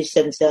established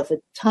themselves a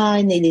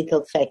tiny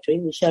little factory,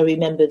 which I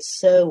remembered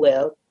so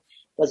well. It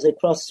was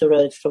across the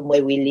road from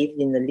where we lived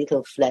in a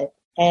little flat.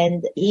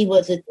 And he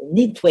was a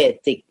knitwear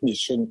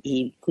technician.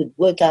 He could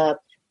work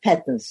out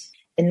patterns.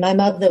 And my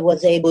mother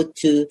was able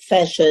to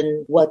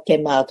fashion what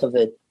came out of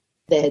it.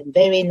 They had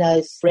very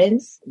nice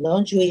friends,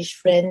 non-Jewish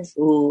friends,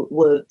 who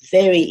were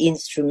very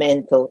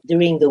instrumental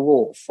during the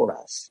war for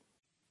us.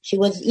 She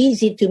was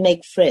easy to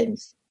make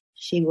friends.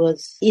 She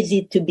was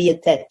easy to be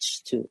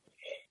attached to.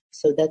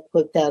 So that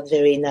worked out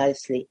very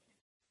nicely.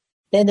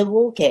 Then the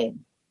war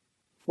came.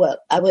 Well,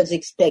 I was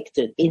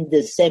expected in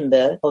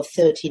December of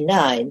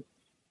 1939,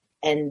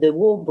 and the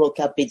war broke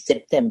up in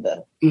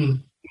September.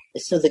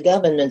 So the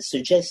government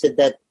suggested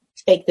that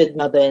expected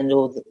mother and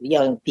all the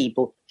young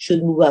people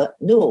should move up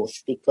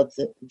north because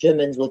the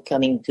Germans were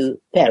coming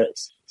to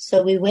Paris.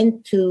 So we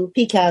went to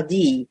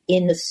Picardy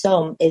in the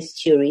Somme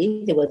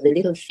estuary. There was a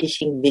little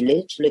fishing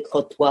village, Le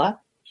Crottois,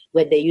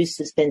 where they used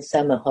to spend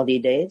summer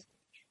holidays.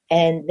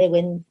 And they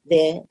went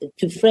there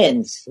to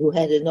friends who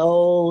had an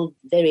old,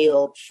 very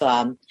old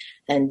farm.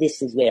 And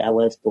this is where I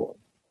was born.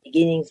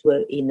 Beginnings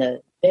were in a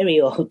very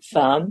old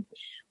farm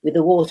with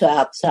the water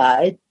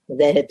outside.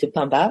 They had to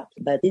pump out,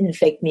 but it didn't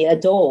affect me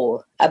at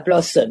all. I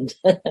blossomed.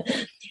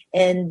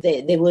 And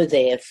they were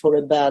there for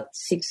about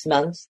 6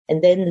 months.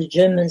 And then the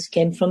Germans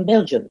came from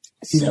Belgium.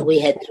 So we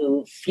had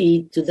to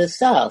flee to the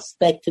south,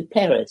 back to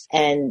Paris.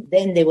 And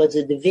then there was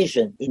a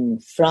division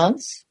in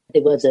France.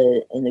 There was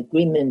an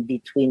agreement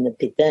between the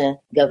Pétain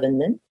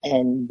government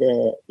and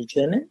the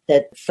German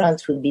that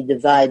France would be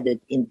divided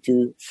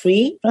into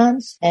free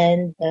France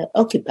and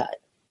occupied.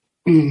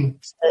 So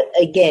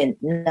again,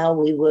 now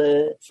we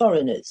were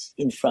foreigners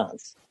in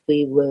France.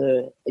 We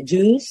were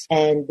Jews,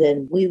 and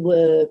then we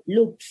were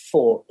looked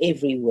for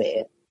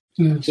everywhere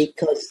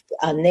because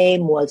our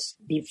name was,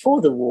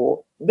 before the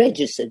war,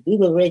 registered. We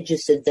were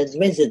registered as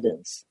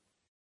residents.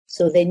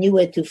 So they knew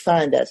where to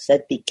find us.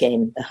 That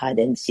became a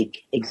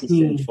hide-and-seek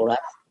existence for us.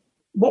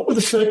 What were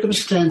the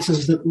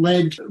circumstances that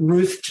led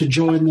Ruth to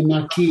join the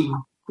Maquis,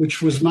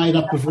 which was made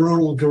up of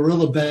rural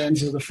guerrilla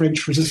bands of the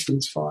French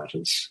resistance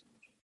fighters?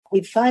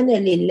 We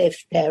finally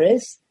left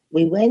Paris.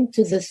 We went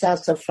to the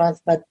south of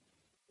France, but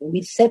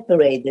we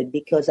separated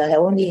because I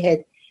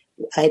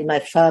had my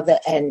father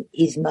and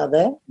his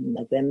mother,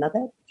 my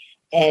grandmother,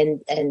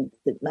 and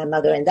my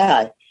mother and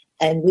I.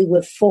 And we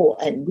were 4,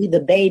 and with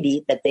the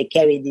baby that they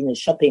carried in a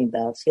shopping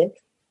basket,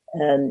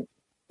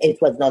 it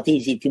was not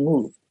easy to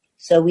move.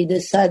 So we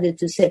decided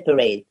to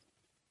separate.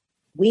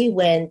 We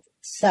went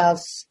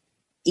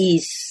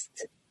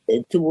southeast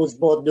towards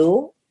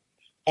Bordeaux,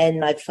 and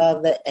my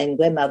father and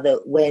grandmother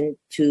went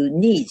to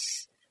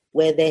Nice,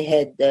 where they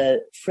had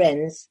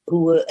friends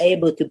who were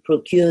able to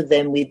procure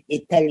them with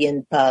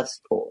Italian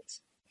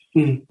passports.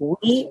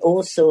 We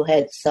also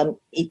had some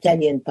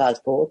Italian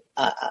passport.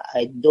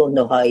 I don't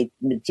know how it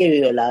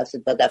materialized,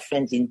 but our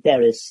friends in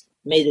Paris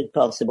made it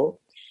possible.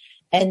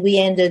 And we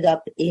ended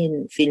up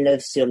in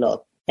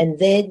Villeneuve-sur-Lot. And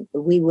then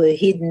we were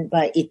hidden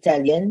by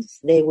Italians.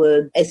 They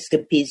were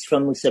escapees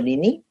from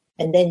Mussolini.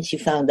 And then she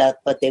found out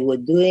what they were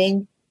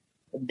doing.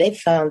 They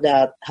found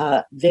out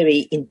how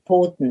very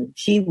important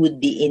she would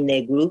be in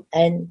their group,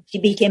 and she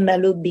became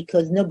Malou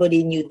because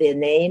nobody knew their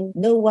name.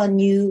 No one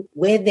knew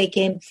where they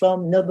came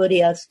from.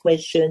 Nobody asked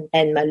questions,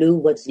 and Malou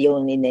was the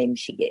only name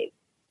she gave.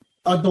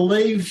 I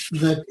believe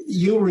that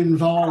you were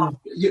involved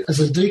as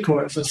a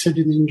decoy, as I said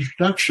in the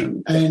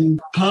introduction, and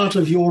part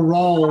of your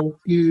role,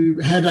 you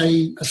had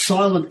a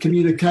silent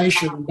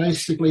communication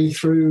basically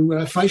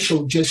through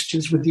facial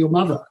gestures with your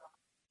mother.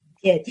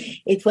 Yeah,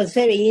 it was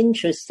very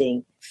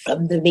interesting.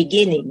 From the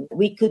beginning,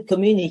 we could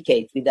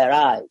communicate with our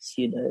eyes,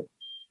 you know.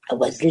 I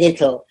was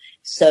little,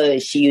 so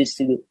she used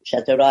to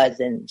shut her eyes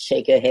and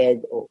shake her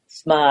head or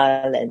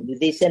smile and do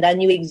this, and I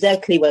knew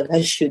exactly what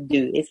I should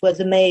do. It was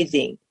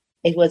amazing.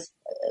 It was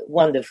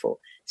wonderful.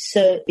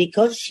 So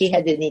because she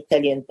had an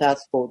Italian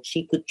passport,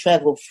 she could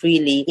travel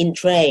freely in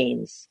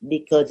trains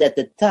because at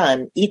the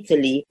time,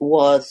 Italy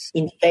was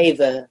in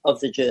favor of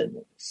the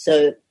Germans.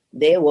 So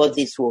there was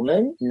this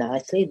woman,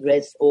 nicely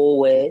dressed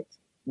always,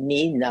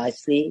 me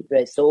nicely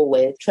dressed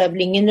always,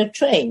 traveling in a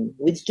train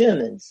with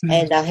Germans.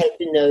 And I had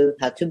to know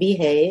how to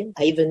behave.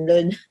 I even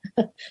learned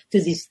to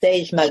this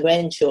stage, my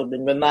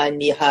grandchildren remind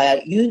me how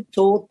you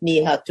taught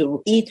me how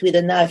to eat with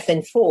a knife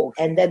and fork.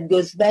 And that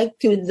goes back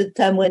to the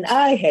time when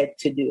I had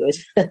to do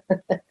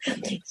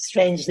it,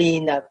 strangely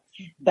enough.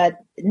 But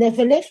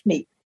never left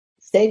me,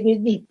 stayed with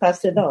me,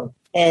 passed it on.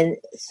 And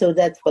so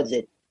that was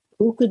it.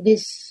 Who could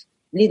this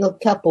little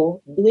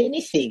couple do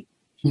anything?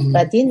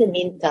 But in the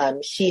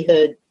meantime, she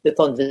heard the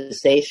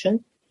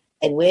conversation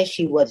and where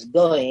she was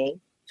going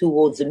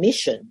towards a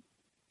mission,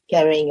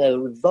 carrying a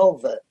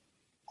revolver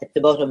at the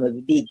bottom of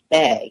a big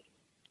bag,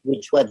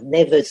 which was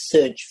never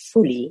searched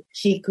fully.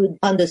 She could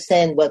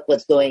understand what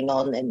was going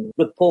on and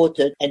report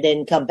it and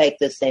then come back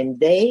the same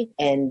day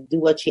and do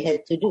what she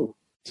had to do.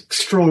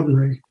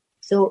 Extraordinary.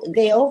 So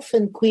they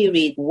often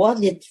queried,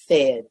 was it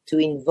fair to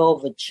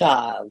involve a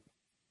child?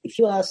 If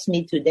you ask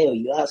me today or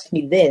you ask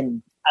me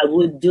then, I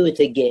would do it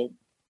again.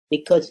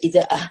 Because it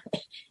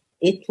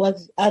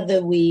was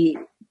either we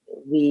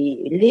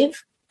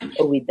live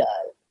or we die.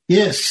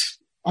 Yes,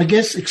 I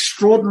guess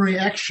extraordinary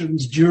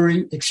actions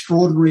during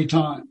extraordinary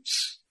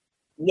times.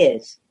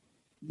 Yes,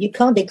 You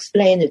can't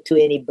explain it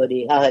to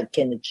anybody. How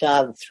can a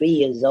child 3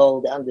 years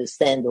old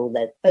understand all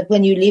that? But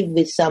when you live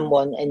with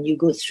someone and you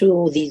go through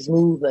all these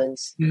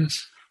movements,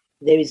 yes,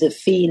 there is a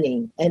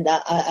feeling. And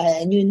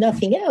I knew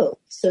nothing else.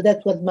 So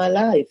that was my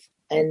life.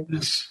 And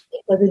yes.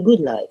 it was a good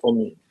life for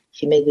me.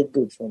 She made it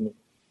good for me.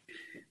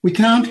 We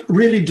can't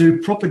really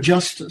do proper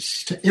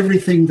justice to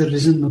everything that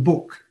is in the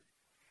book,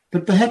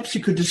 but perhaps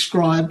you could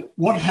describe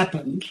what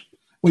happened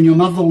when your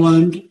mother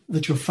learned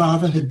that your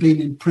father had been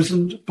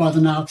imprisoned by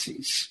the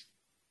Nazis.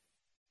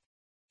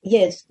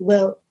 Yes,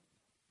 well,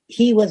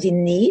 he was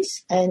in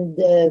Nice, and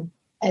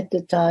at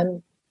the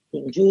time,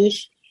 being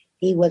Jewish,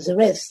 he was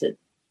arrested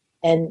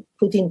and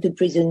put into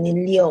prison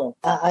in Lyon.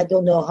 I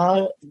don't know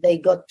how they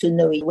got to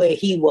know where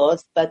he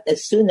was, but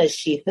as soon as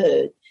she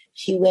heard,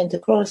 she went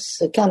across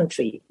the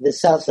country, the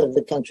south of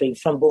the country,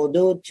 from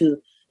Bordeaux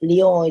to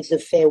Lyon is a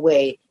fair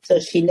way. So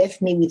she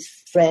left me with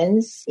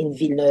friends in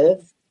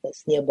Villeneuve,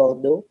 that's near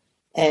Bordeaux,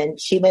 and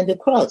she went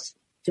across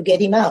to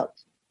get him out.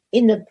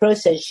 In the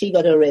process, she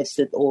got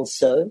arrested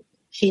also.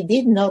 She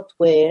did not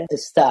wear a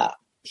star.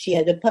 She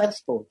had a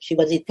passport. She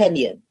was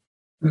Italian.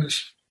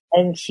 Yes.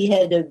 And she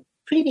had a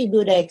pretty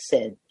good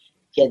accent.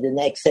 She had an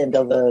accent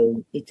of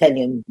an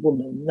Italian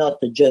woman, not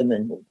a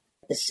German woman.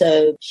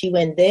 So she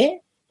went there.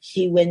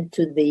 She went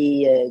to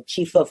the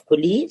chief of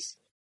police.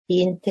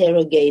 He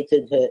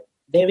interrogated her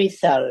very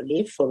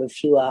thoroughly for a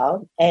few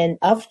hours. And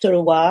after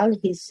a while,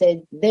 he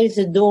said, there's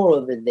a door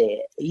over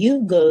there.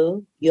 You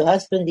go. Your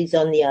husband is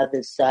on the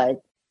other side.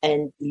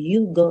 And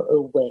you go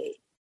away.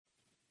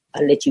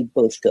 I'll let you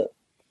both go.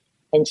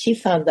 And she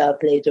found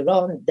out later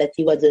on that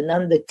he was an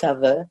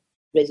undercover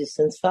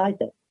resistance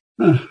fighter.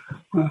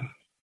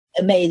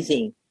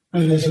 Amazing.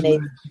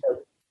 Amazing.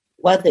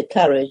 What a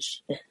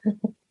courage.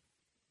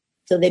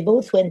 So they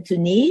both went to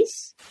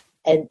Nice,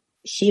 and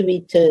she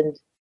returned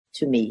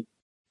to me.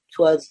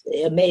 It was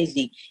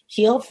amazing.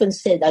 She often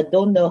said, I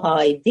don't know how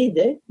I did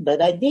it,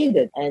 but I did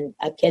it. And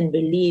I can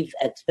believe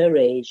at her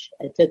age,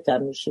 at her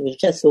time, she was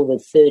just over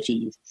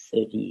 30,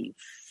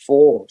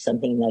 34,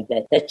 something like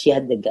that, that she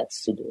had the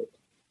guts to do it.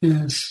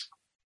 Yes.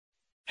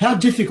 How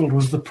difficult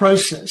was the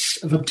process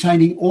of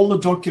obtaining all the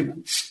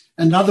documents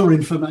and other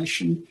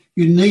information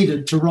you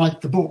needed to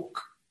write the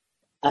book?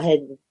 I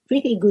had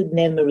pretty good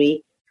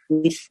memory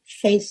with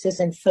faces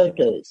and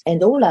photos.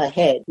 And all I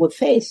had were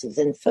faces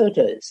and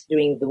photos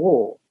during the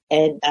war.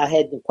 And I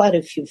had quite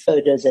a few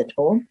photos at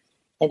home.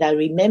 And I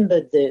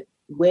remembered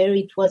where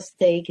it was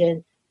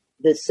taken,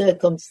 the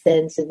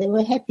circumstances. They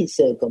were happy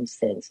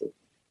circumstances.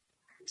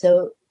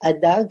 So I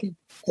dug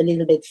a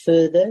little bit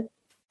further.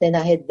 Then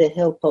I had the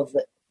help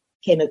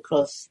came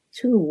across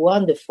two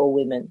wonderful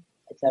women,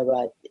 as I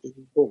write in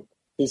the book,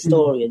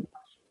 historian.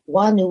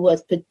 One who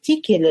was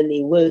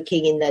particularly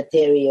working in that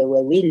area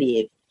where we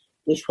live,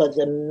 which was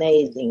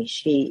amazing.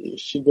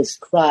 She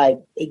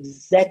described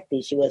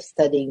exactly, she was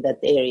studying that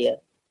area.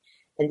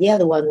 And the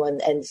other one,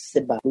 Anne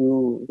Seba,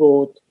 who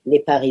wrote Les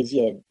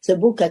Parisiennes. It's a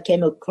book I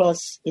came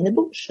across in a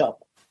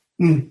bookshop.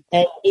 And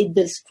it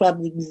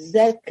described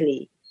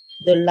exactly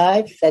the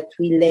life that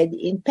we led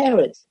in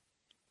Paris.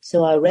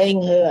 So I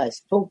rang her, I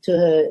spoke to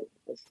her, it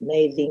was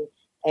amazing.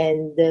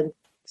 And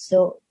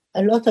so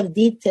a lot of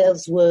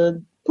details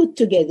were put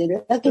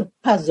together like a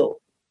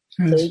puzzle.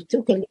 So it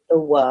took a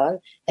little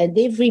while, and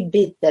every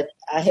bit that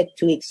I had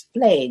to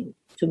explain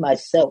to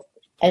myself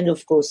and,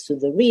 of course, to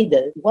the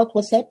reader, what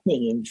was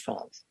happening in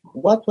France,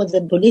 what was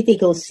the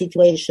political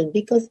situation,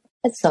 because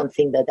that's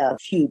something that a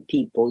few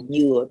people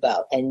knew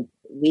about. And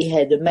we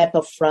had a map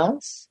of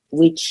France,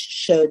 which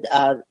showed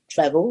our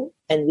travel,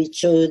 and which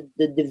showed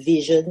the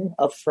division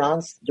of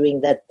France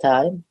during that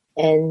time,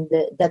 and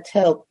that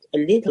helped a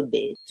little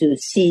bit to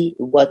see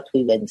what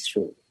we went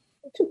through.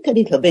 It took a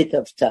little bit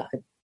of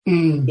time.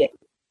 Yeah.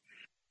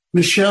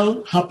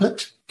 Michelle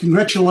Huppert,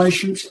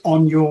 congratulations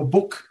on your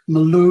book,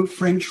 Malou,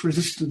 French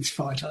Resistance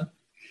Fighter,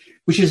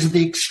 which is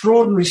the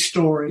extraordinary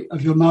story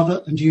of your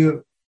mother and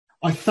you.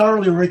 I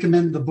thoroughly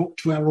recommend the book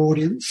to our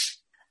audience,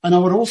 and I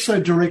would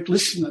also direct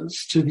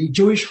listeners to the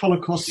Jewish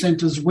Holocaust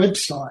Centre's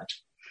website,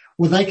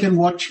 where they can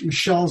watch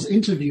Michelle's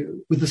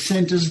interview with the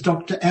centre's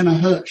Dr. Anna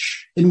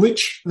Hirsch, in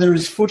which there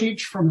is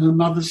footage from her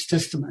mother's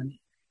testimony.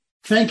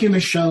 Thank you,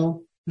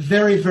 Michelle.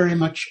 Very, very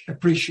much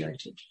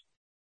appreciated.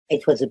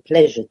 It was a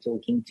pleasure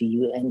talking to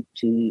you and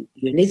to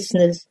your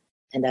listeners,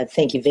 and I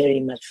thank you very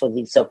much for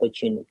this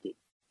opportunity.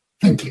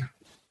 Thank you.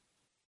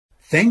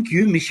 Thank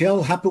you,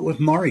 Michelle Huppert with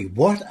Maury.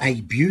 What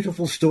a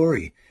beautiful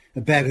story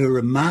about her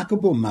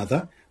remarkable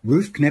mother,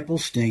 Ruth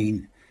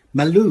Kneppelstein,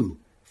 Malou,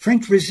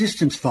 French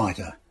resistance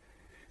fighter.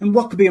 And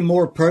what could be a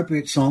more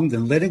appropriate song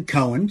than Leonard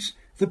Cohen's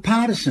The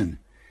Partisan?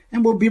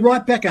 And we'll be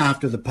right back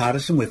after The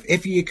Partisan with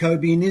Effie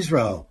Jacoby in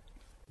Israel.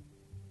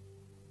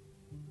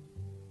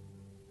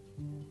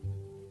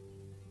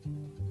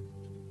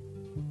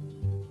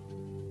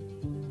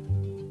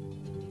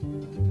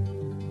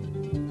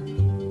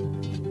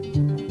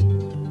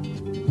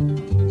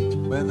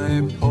 When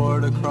they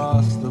poured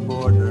across the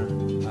border,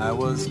 I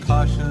was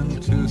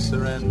cautioned to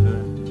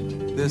surrender.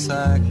 This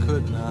I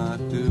could not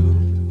do.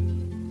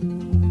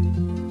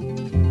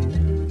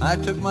 I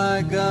took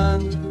my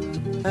gun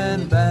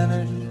and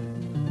vanished.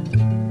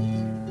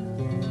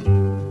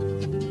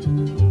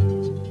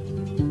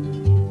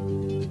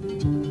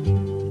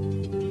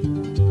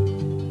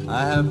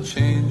 I have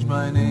changed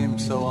my name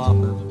so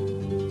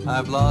often.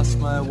 I've lost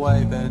my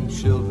wife and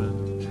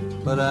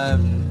children, but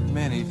I've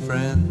many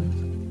friends.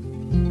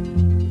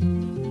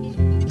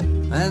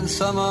 And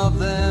some of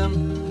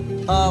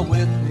them are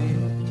with me.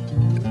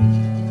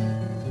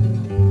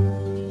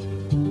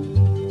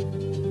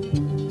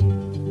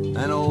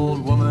 An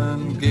old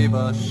woman gave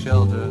us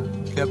shelter,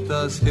 kept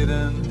us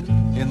hidden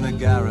in the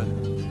garret.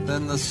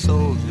 Then the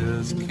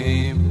soldiers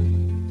came.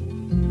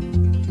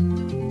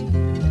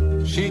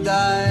 She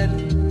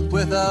died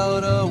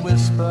without a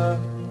whisper.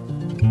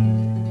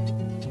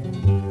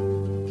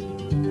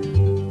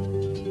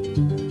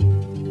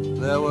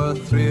 There were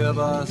 3 of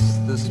us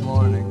this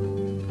morning.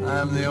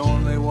 I'm the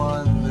only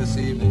one this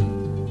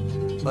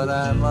evening, but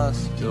I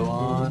must go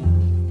on.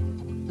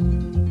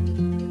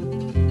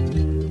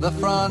 The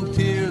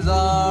frontiers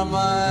are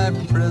my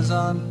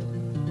prison.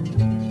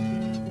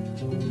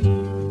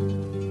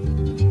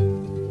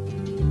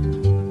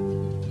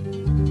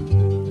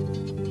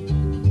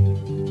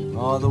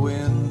 Oh, the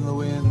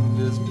wind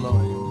is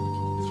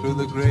blowing. Through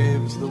the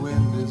graves the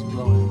wind is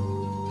blowing.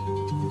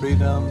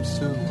 Freedom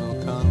soon will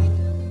come.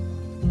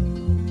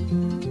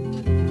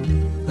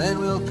 Then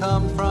we'll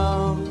come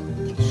from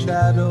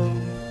shadow.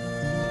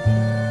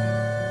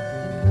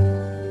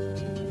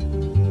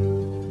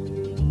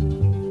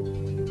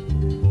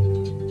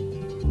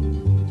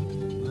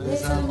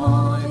 Les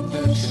amants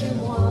étaient chez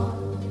moi.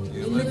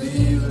 Ils me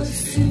disent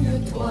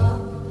resigne-toi,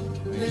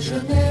 mais je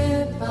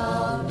n'ai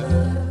pas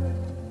peur.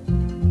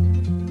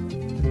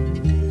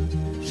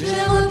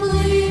 J'ai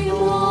repris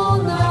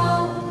mon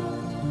âme.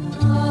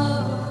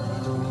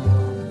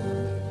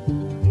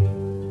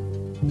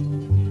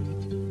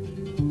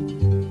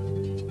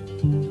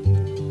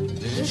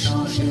 J'ai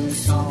changé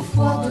 100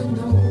 fois de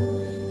nom.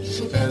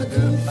 J'ai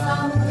perdu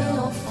femme et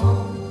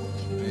enfant,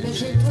 mais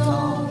j'ai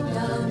tant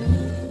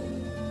d'amis.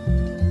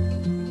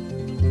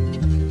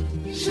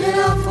 J'ai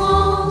la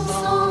France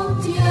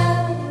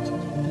entière.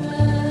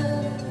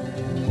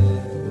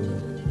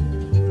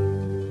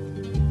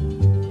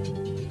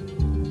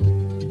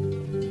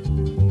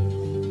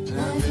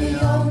 Un vieil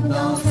homme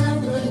dans un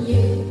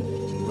grenier,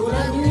 pour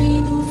la nuit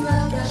nous a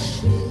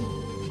cachés.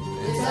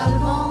 Les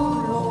Allemands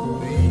l'ont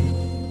pris.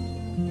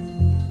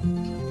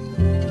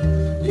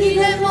 Il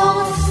est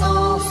mort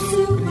sans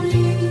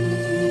surprise.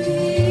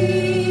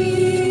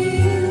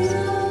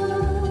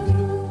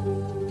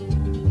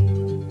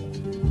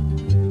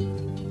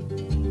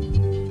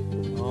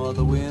 Oh,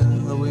 the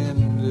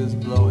wind is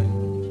blowing.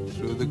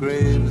 Through the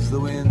graves the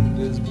wind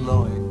is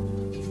blowing.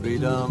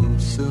 Freedom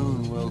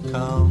soon will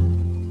come.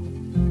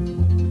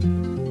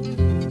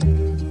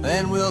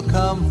 Then we'll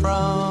come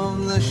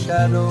from the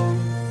shadow.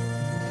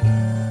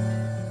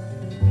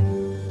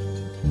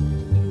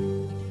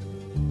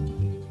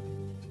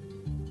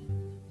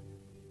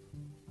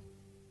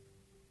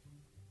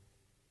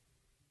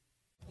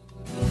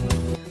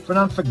 For an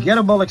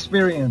unforgettable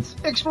experience,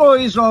 explore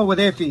Israel with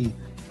Effie.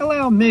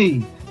 Allow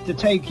me to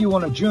take you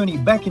on a journey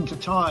back into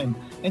time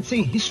and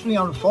see history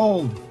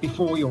unfold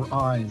before your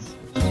eyes.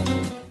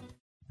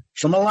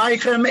 Shalom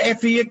Aleichem,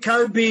 Effie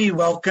Jacobi.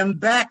 Welcome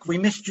back. We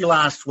missed you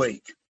last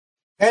week.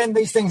 And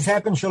these things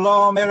happen.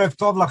 Shalom, Erev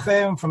Tov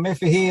Lachem from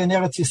Effie here in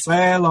Eretz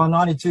Yisrael on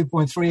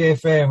 92.3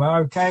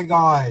 FM. Okay,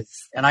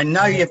 guys. And I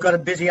know you've got a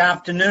busy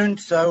afternoon,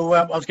 so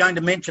I was going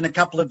to mention a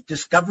couple of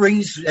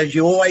discoveries. As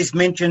you always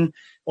mention,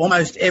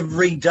 almost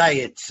every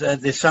day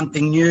there's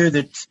something new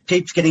that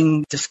keeps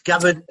getting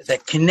discovered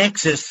that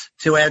connects us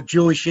to our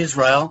Jewish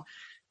Israel.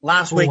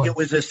 Last week it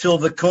was a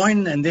silver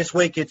coin, and this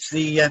week it's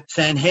the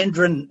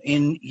Sanhedrin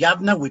in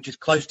Yavna, which is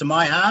close to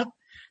my heart.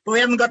 But we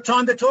haven't got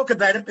time to talk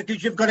about it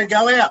because you've got to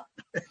go out.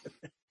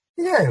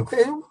 Yeah,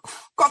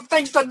 got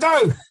things to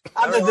do.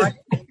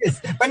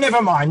 But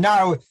never mind.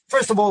 No,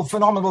 first of all,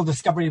 phenomenal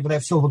discovery of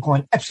that silver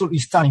coin. Absolutely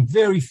stunning.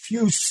 Very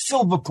few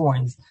silver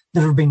coins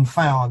that have been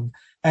found.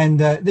 And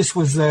this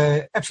was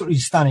absolutely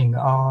stunning,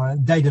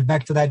 dated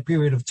back to that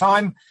period of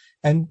time.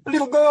 And a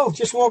little girl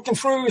just walking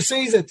through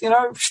sees it,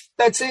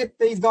 that's it.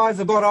 These guys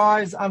have got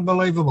eyes.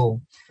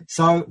 Unbelievable.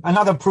 So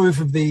another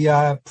proof of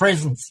the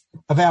presence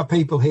of our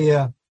people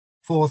here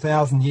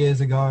 4,000 years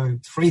ago,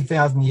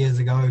 3,000 years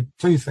ago,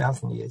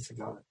 2,000 years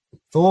ago.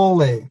 It's all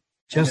there.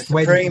 Just the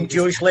supreme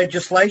Jewish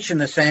legislation,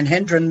 the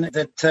Sanhedrin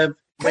that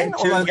went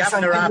to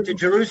Yavna after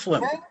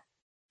Jerusalem.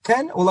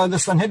 Although the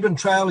Sanhedrin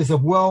Trail is a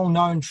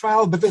well-known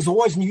trail, but there's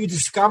always new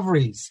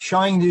discoveries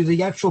showing you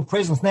the actual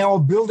presence. Now a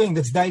building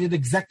that's dated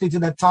exactly to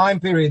that time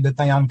period that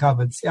they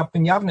uncovered up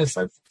in Yavna.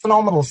 So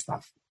phenomenal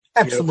stuff.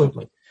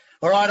 Absolutely. Beautiful.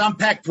 All right,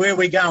 unpacked. Where are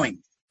we going?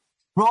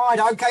 Right,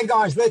 okay,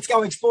 guys, let's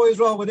go explore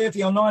Israel with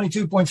Effie on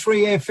 92.3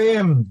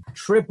 FM,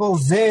 Triple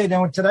Z.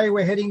 And today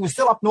we're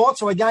still up north,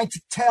 so we're going to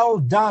Tel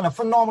Dan, a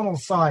phenomenal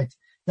site,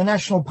 the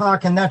National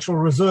Park and Natural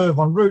Reserve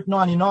on Route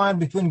 99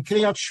 between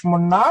Kiryat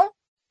Shmona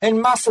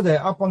and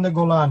Masada up on the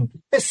Golan.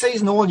 Best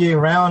season all year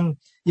round.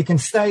 You can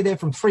stay there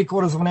from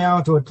 3/4 of an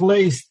hour to at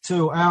least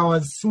 2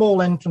 hours.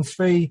 Small entrance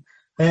fee.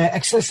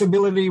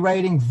 Accessibility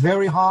rating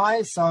very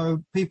high,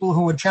 so people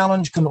who are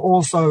challenged can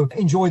also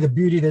enjoy the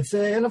beauty that's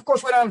there. And of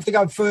course, we don't have to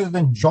go further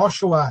than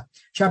Joshua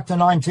chapter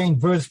 19,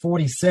 verse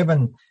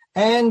 47,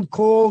 and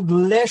called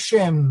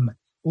Leshem,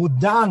 or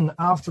Dan,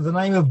 after the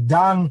name of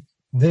Dan,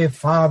 their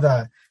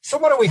father. So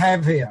what do we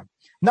have here?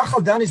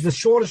 Nachal Dan is the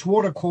shortest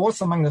water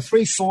course among the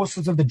 3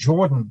 sources of the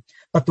Jordan,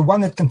 but the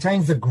one that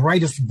contains the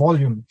greatest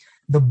volume.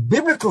 The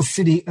biblical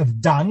city of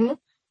Dan,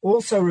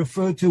 also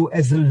referred to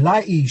as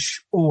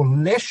Laish or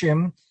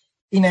Leshem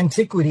in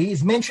antiquity,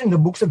 is mentioned in the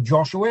books of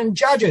Joshua and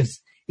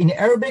Judges. In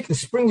Arabic, the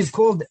spring is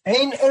called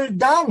Ain el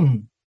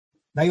Dan.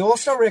 They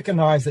also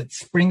recognize it,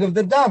 spring of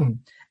the Dan.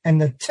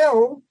 And the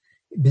Tel,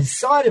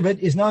 beside of it,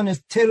 is known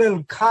as Tel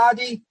el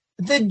Qadi,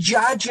 the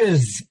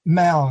judges'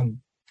 mound.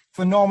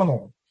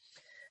 Phenomenal.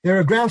 There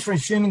are grounds for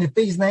assuming that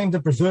these names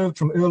are preserved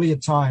from earlier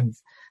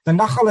times. The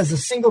Nachal is a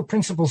single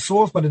principal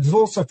source, but it is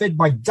also fed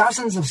by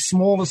dozens of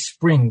smaller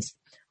springs.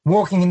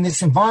 Walking in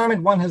this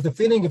environment, one has the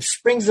feeling of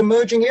springs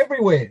emerging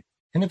everywhere.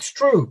 And it's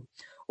true.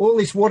 All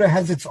this water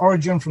has its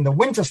origin from the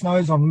winter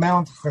snows on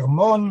Mount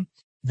Hermon.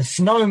 The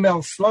snow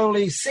melts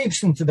slowly,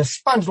 seeps into the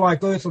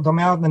sponge-like earth of the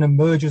mountain and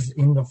emerges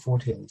in the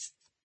foothills.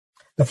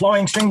 The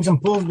flowing streams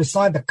and pools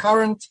beside the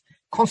current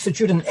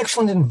constitute an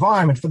excellent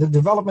environment for the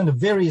development of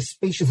various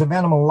species of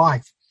animal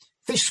life.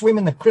 Fish swim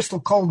in the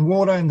crystal cold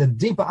water, and the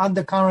deeper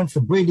undercurrents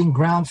are breeding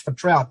grounds for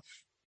trout.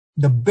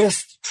 The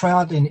best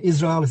trout in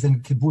Israel is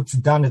in Kibbutz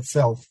Dan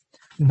itself,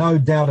 no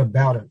doubt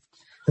about it.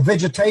 The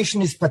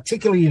vegetation is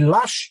particularly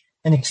lush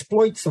and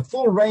exploits the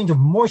full range of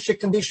moisture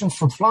conditions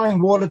from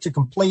flowing water to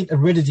complete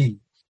aridity.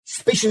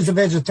 Species of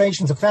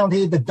vegetations are found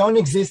here that don't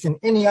exist in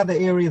any other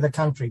area of the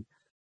country.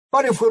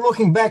 But if we're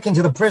looking back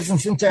into the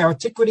present, into our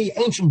antiquity,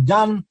 ancient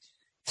Dan,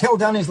 Tel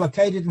Dan is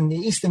located in the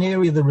eastern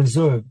area of the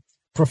reserve.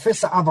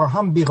 Professor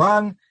Avraham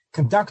Biran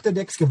conducted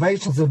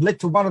excavations that led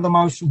to one of the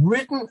most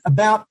written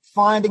about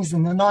findings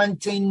in the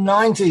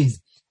 1990s,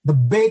 the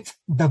Bet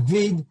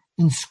David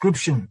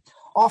inscription,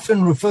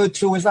 often referred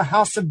to as the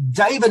House of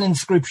David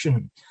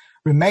inscription.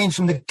 Remains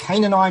from the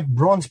Canaanite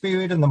Bronze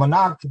period and the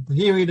Monarch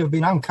period have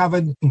been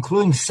uncovered,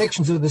 including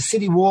sections of the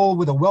city wall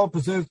with a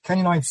well-preserved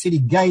Canaanite city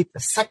gate, a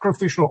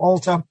sacrificial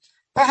altar,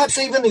 perhaps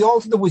even the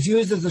altar that was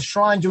used as a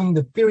shrine during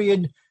the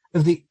period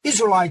of the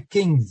Israelite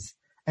kings,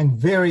 and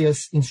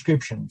various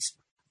inscriptions.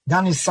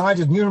 Dan is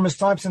cited numerous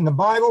times in the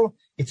Bible.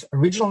 Its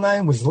original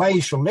name was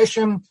Laish or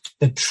Leshem.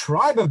 The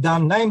tribe of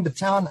Dan named the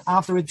town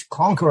after its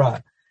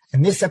conqueror,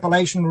 and this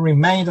appellation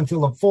remained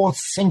until the 4th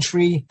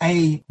century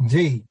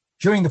AD.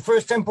 During the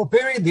First Temple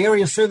period, the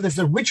area served as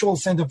a ritual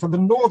center for the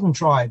northern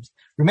tribes.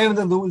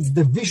 Remember that there was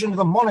division of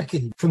the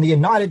monarchy from the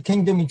United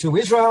Kingdom into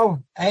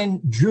Israel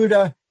and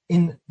Judah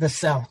in the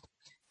south.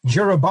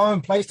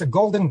 Jeroboam placed a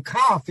golden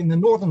calf in the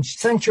northern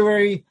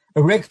sanctuary,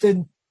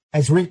 erected,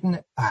 as written,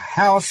 a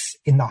house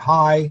in the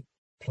high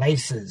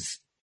places,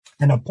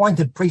 and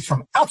appointed priests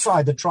from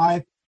outside the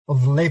tribe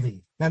of Levi.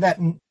 Now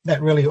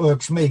that really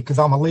irks me because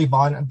I'm a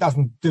Levite, and it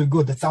doesn't do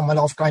good that someone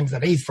else claims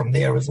that he's from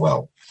there as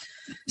well.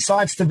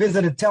 Sites to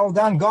visit at Tel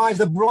Dan, guys,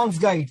 the Bronze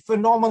Gate,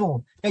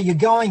 phenomenal. Now you're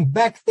going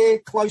back there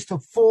close to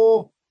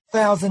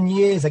 4,000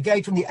 years, a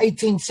gate from the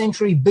 18th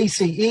century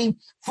BCE,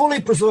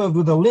 fully preserved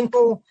with a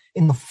lintel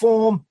in the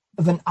form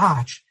of an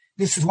arch.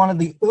 This is one of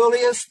the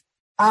earliest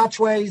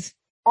archways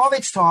of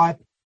its type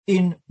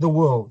in the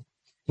world.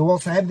 You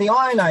also have the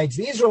Iron Age,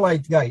 the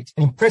Israelite Gate,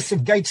 an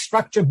impressive gate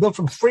structure built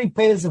from 3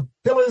 pairs of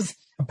pillars,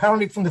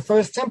 apparently from the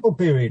First Temple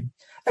period.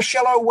 A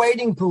shallow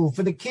wading pool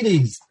for the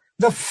kiddies.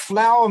 The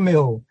flour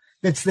mill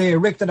that's there,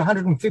 erected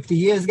 150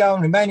 years ago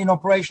and remained in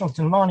operation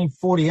until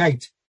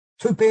 1948.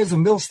 2 pairs of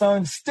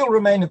millstones still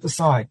remain at the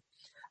site.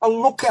 A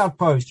lookout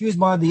post used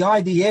by the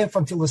IDF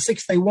until the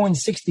 6th they wore in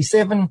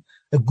 1967.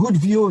 A good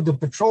view of the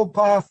patrol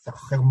path, the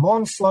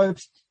Hermon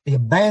slopes, the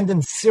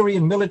abandoned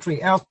Syrian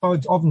military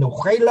outpost of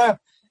Nukhayla,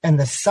 and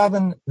the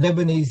southern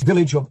Lebanese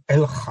village of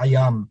El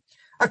Khayyam.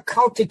 A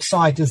cultic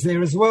site is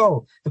there as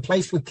well, the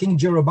place where King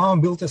Jeroboam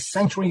built a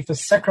sanctuary for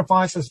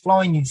sacrifices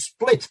flowing in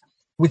split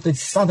with the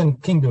southern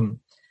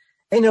kingdom.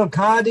 Ein El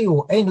Qadi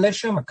or Ein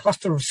Leshem, a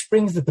cluster of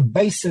springs at the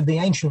base of the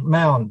ancient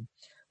mound.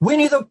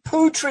 Winnie the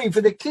Pooh tree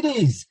for the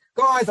kiddies.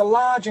 Guys, a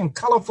large and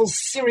colourful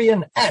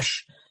Syrian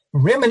ash,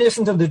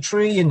 reminiscent of the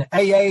tree in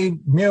A.A.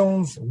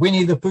 Milne's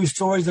Winnie the Pooh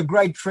story, is a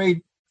great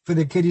treat for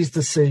the kiddies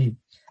to see.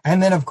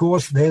 And then, of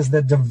course, there's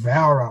the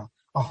Devourer,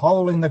 a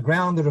hole in the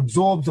ground that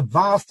absorbs a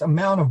vast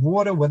amount of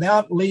water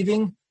without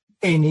leaving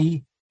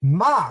any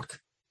mark.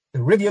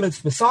 The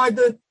rivulets beside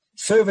it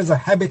serve as a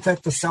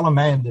habitat for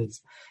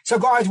salamanders. So,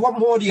 guys, what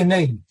more do you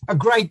need? A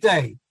great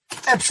day.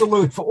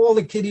 Absolute for all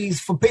the kiddies,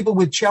 for people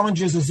with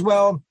challenges as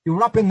well.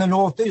 You're up in the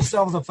north, do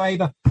yourselves a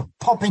favour,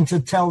 pop into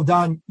Tel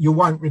Dan, you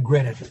won't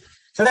regret it.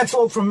 So that's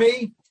all from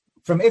me,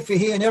 from Effie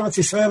here in Eretz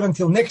Yisrael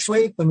until next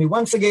week, when we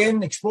once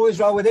again explore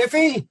Israel with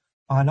Effie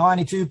on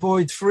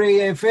 92.3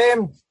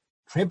 FM,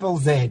 Triple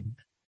Z.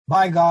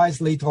 Bye, guys.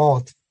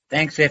 Litrot.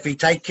 Thanks, Effie.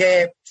 Take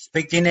care.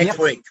 Speak to you next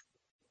week.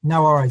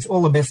 No worries.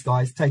 All the best,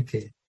 guys. Take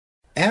care.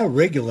 Our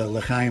regular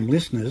L'chaim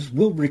listeners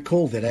will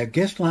recall that our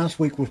guest last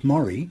week with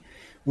Maury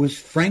was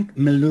Frank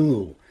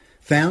Malul,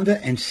 founder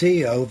and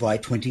CEO of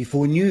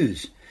I24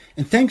 News.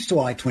 And thanks to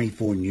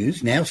I24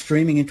 News, now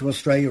streaming into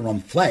Australia on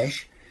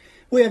Flash,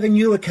 we have a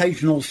new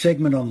occasional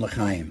segment on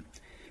L'chaim,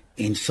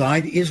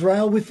 Inside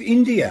Israel with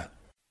India.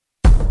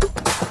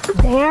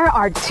 There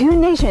are two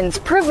nations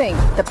proving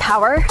the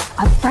power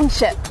of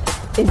friendship,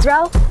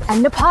 Israel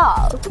and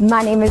Nepal.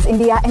 My name is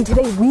India, and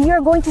today we are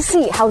going to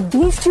see how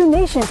these two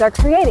nations are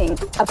creating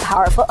a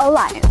powerful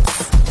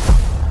alliance.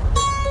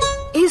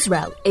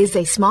 Israel is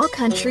a small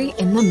country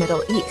in the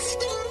Middle East.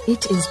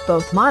 It is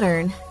both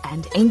modern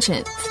and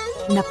ancient.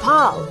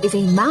 Nepal is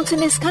a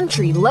mountainous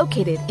country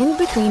located in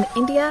between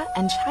India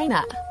and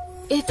China.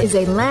 It is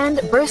a land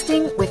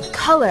bursting with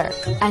color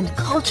and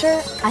culture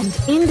and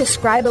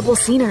indescribable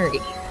scenery.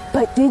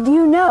 But did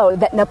you know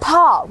that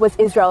Nepal was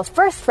Israel's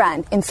first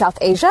friend in South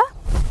Asia?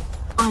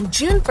 On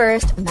June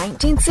 1st,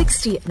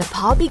 1960,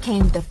 Nepal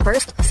became the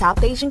first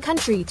South Asian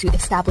country to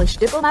establish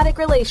diplomatic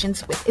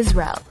relations with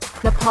Israel.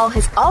 Nepal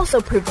has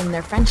also proven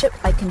their friendship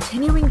by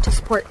continuing to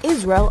support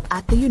Israel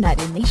at the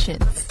United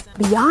Nations.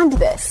 Beyond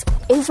this,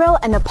 Israel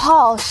and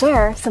Nepal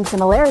share some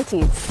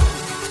similarities.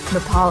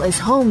 Nepal is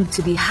home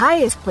to the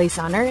highest place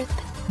on earth,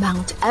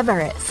 Mount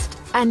Everest,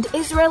 and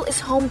Israel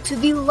is home to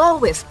the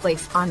lowest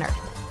place on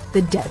earth,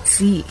 the Dead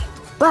Sea.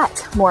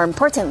 But more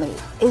importantly,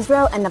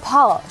 Israel and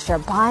Nepal share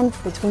bonds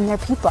between their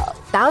people.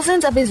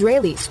 Thousands of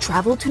Israelis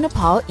travel to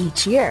Nepal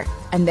each year,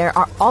 and there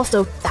are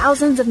also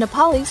thousands of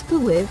Nepalis who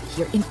live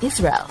here in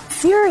Israel.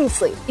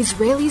 Seriously,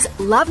 Israelis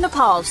love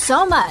Nepal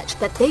so much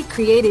that they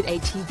created a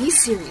TV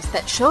series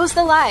that shows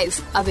the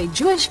lives of a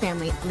Jewish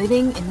family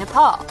living in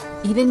Nepal,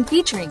 even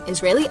featuring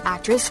Israeli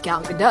actress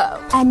Gal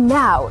Gadot. And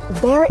now,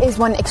 there is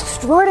one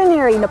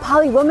extraordinary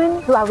Nepali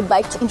woman who I would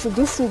like to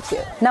introduce you to.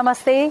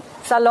 Namaste,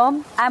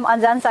 Salom. I'm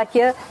Anjan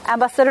Sakir,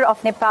 Ambassador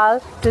of Nepal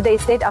to the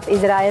State of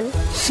Israel.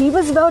 She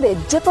was voted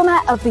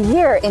Diplomat of the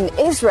Year in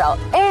Israel,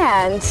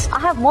 and I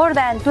have more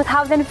than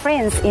 2,000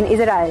 friends in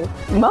Israel.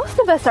 Most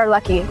of us are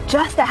lucky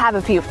just to have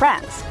a few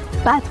friends.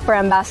 But for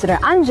Ambassador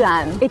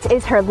Anjan, it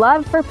is her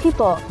love for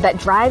people that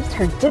drives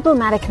her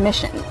diplomatic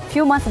mission.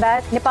 Few months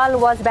back, Nepal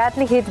was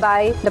badly hit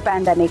by the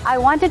pandemic. I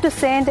wanted to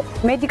send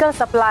medical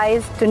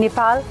supplies to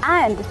Nepal,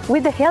 and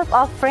with the help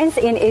of friends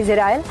in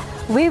Israel,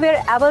 we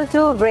were able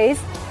to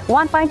raise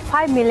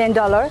 $1.5 million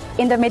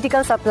in the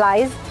medical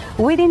supplies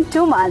within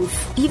 2 months.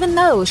 Even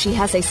though she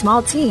has a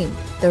small team,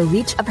 the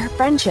reach of her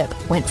friendship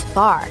went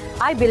far.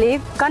 I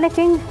believe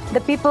connecting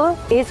the people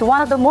is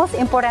one of the most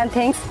important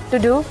things to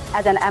do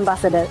as an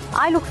ambassador.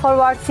 I look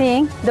forward to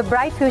seeing the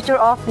bright future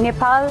of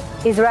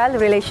Nepal-Israel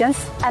relations,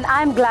 and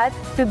I'm glad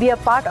to be a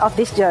part of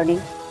this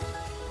journey.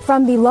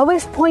 From the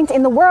lowest point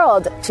in the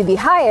world to the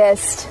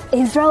highest,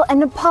 Israel and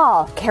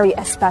Nepal carry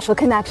a special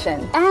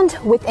connection. And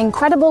with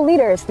incredible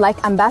leaders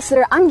like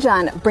Ambassador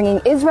Anjan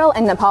bringing Israel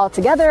and Nepal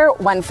together,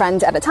 one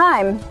friend at a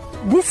time,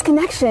 this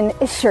connection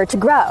is sure to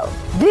grow.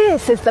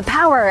 This is the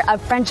power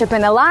of friendship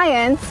and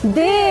alliance.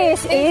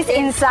 This is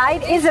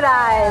Inside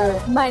Israel.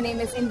 My name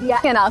is India,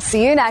 and I'll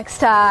see you next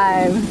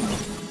time.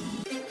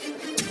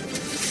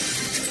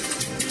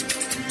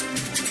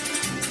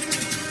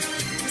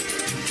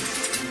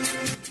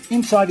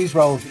 Inside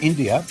Israel of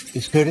India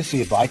is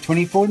courtesy of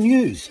I24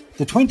 News,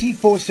 the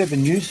 24/7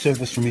 news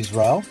service from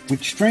Israel,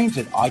 which streams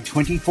at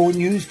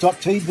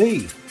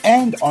i24news.tv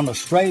and on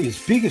Australia's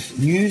biggest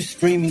news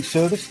streaming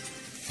service,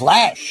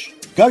 Flash.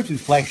 Go to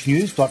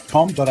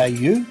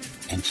flashnews.com.au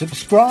and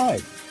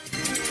subscribe.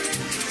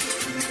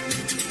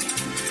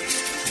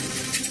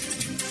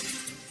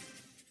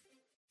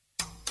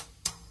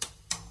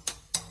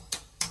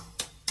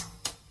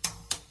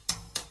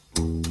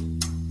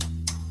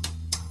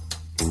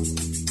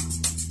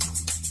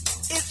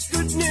 It's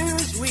Good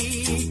News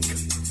Week.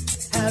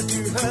 Have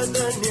you heard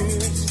the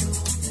news?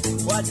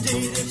 What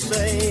did it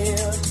say?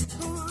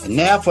 And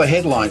now for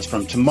headlines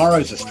from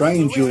tomorrow's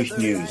Australian Jewish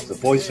News, the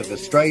voice of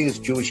Australia's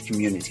Jewish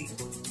community.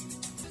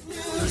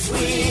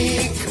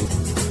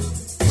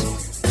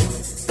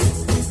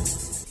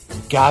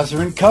 Gaza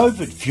and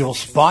COVID fuel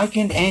spike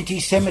in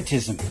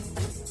anti-Semitism.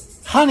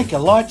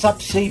 Hanukkah lights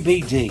up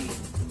CBD.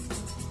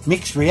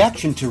 Mixed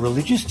reaction to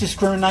religious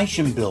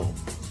discrimination bill.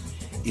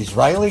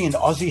 Israeli and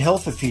Aussie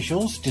health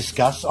officials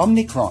discuss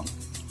Omicron.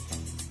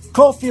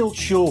 Caulfield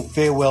Shul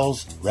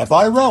farewells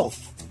Rabbi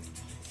Ralph.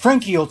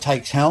 Frankie Hill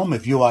takes helm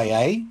of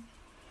UIA.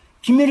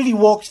 Community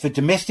walks for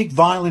domestic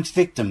violence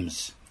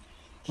victims.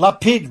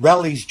 Lapid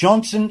rallies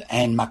Johnson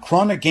and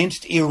Macron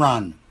against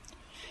Iran.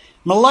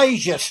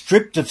 Malaysia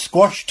stripped of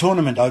squash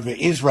tournament over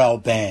Israel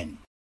ban.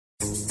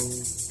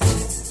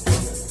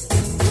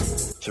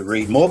 To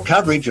read more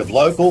coverage of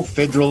local,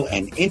 federal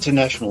and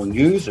international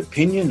news,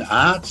 opinion,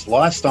 arts,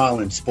 lifestyle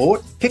and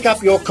sport, pick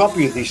up your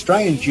copy of the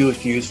Australian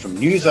Jewish News from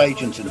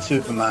newsagents and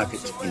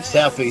supermarkets in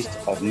southeast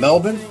of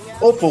Melbourne,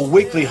 or for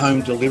weekly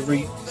home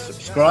delivery,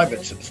 subscribe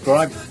at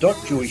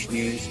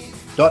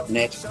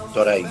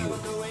subscribe.jewishnews.net.au.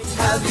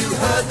 Have you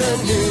heard the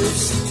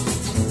news?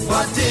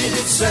 What did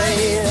it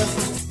say?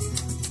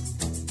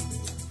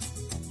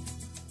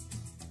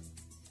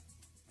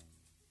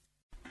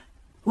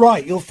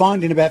 Right, you'll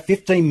find in about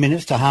 15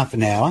 minutes to half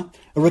an hour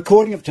a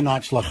recording of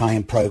tonight's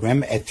L'chaim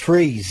program at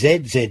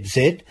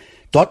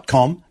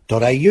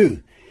 3zzz.com.au.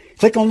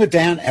 Click on the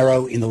down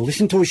arrow in the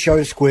Listen to a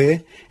Show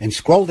square and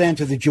scroll down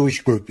to the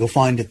Jewish group. You'll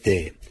find it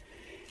there.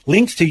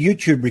 Links to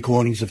YouTube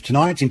recordings of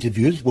tonight's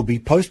interviews will be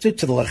posted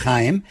to the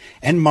L'chaim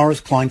and Morris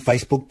Klein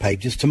Facebook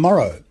pages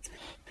tomorrow.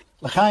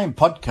 L'chaim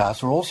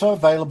podcasts are also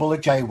available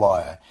at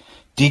J-Wire,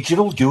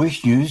 digital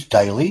Jewish news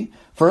daily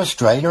for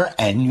Australia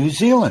and New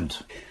Zealand.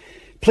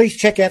 Please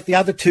check out the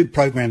other two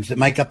programs that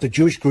make up the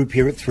Jewish group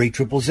here at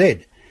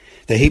 3ZZZ.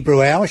 The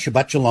Hebrew Hour,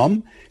 Shabbat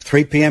Shalom,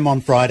 3 p.m.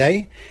 on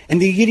Friday, and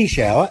the Yiddish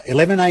Hour,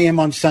 11 a.m.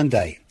 on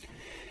Sunday.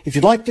 If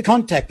you'd like to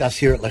contact us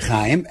here at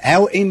L'chaim,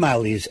 our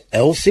email is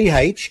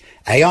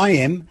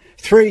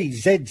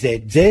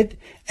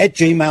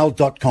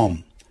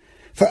lchaim3zzz@gmail.com.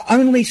 For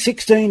only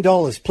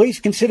 $16, please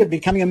consider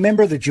becoming a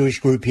member of the Jewish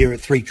group here at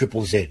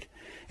 3ZZZ.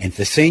 And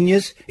for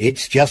seniors,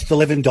 it's just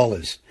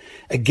 $11.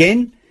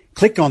 Again,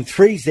 click on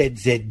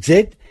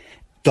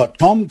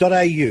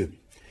 3zzz.com.au.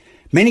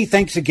 Many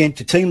thanks again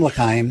to Team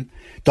L'chaim,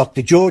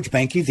 Dr. George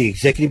Banky, the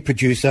executive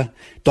producer,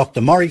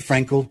 Dr. Maury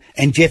Frankel,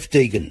 and Jeff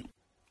Deegan.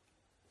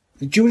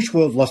 The Jewish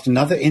world lost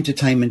another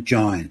entertainment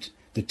giant.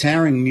 The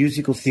towering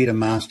musical theatre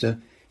master,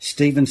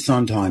 Stephen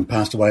Sondheim,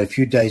 passed away a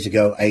few days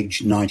ago,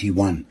 aged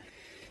 91.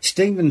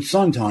 Stephen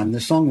Sondheim, the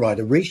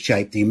songwriter,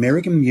 reshaped the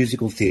American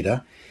musical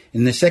theatre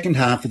in the second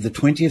half of the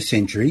 20th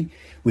century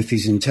with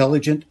his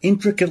intelligent,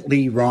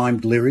 intricately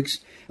rhymed lyrics,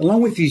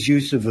 along with his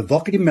use of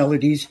evocative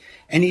melodies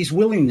and his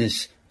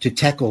willingness to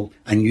tackle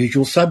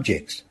unusual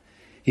subjects.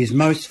 His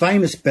most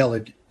famous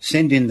ballad,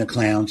 Send in the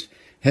Clowns,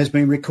 has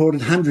been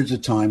recorded hundreds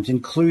of times,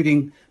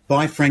 including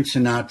by Frank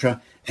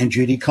Sinatra and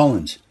Judy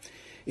Collins.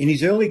 In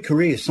his early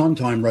career,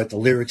 Sondheim wrote the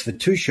lyrics for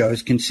two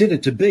shows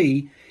considered to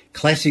be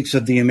classics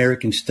of the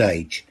American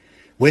stage,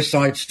 West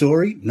Side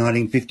Story,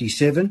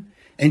 1957,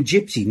 and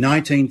Gypsy,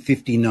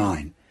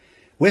 1959.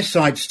 West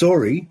Side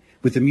Story,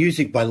 with the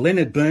music by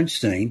Leonard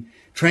Bernstein,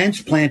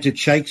 transplanted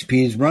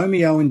Shakespeare's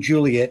Romeo and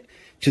Juliet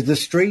to the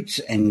streets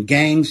and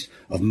gangs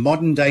of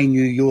modern-day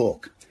New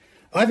York.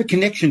 I have a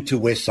connection to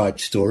West Side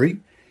Story.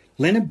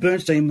 Leonard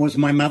Bernstein was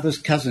my mother's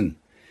cousin.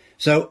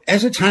 So,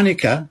 as it's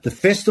Hanukkah, the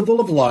Festival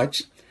of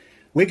Lights,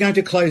 we're going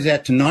to close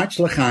out tonight's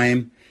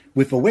L'chaim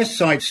with a West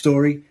Side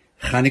Story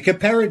Hanukkah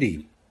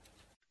parody.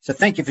 So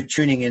thank you for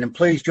tuning in, and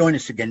please join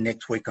us again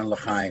next week on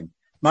L'chaim.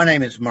 My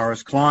name is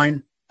Morris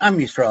Klein. I'm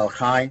Yisrael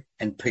Chai,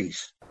 and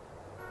peace.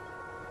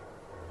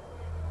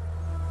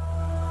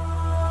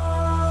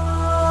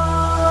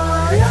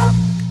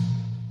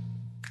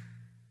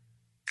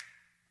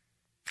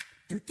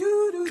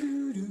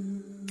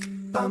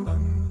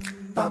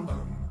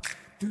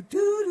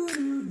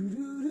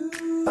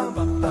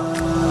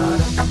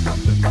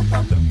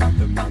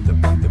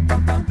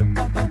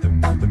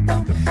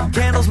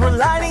 Candles were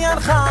lighting on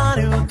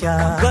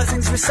Hanukkah,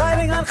 blessings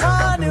reciting on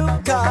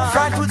Hanukkah,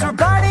 fried foods were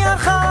biting on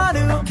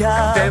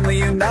Hanukkah, family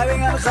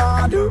uniting on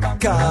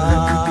Hanukkah.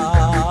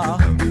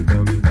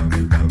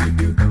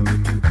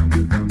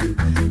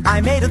 I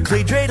made a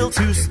clay dreidel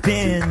to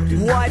spin.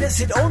 Why does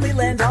it only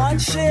land on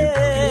shin?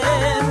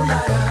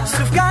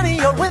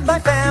 Sufganiyot with my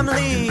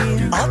family.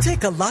 I'll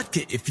take a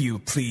latke if you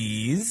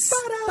please.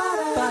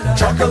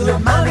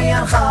 Chocolate money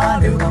on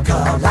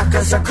Hanukkah.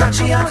 Latkes are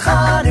crunchy on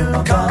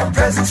Hanukkah.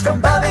 Presents from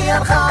Bobby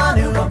on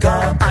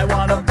Hanukkah. I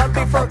want a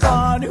puppy for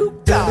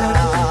Hanukkah.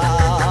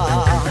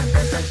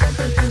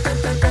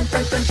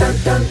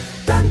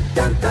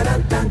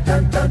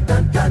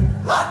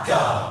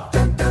 Latke.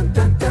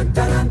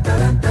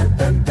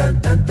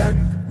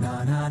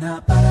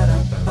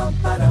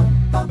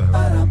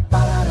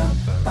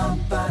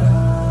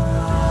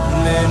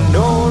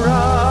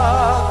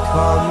 Menorah,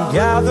 come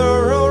gather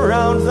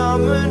around the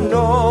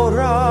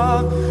menorah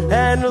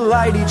and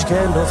light each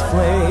candle's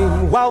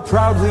flame while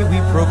proudly we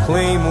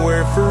proclaim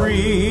we're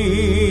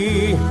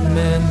free.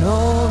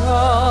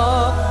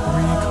 Menorah,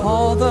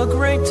 recall the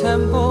great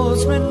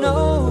temple's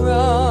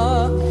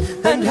menorah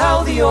and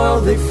how the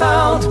oil they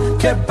found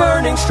kept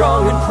burning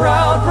strong and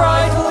proud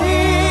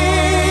brightly.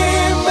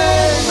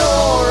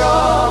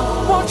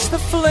 Menorah, watch the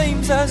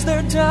flames as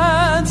they're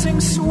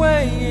dancing,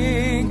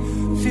 swaying.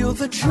 Feel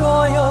the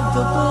joy of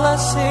the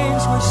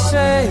blessings we're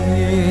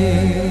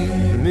saying.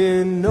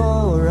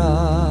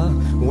 Menorah,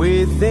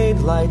 with 8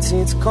 lights,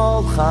 it's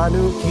called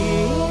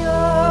Chanukiah.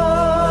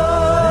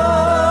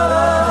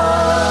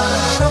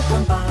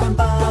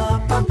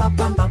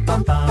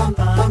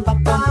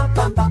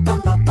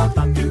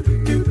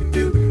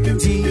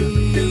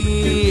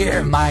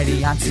 Dear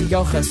mighty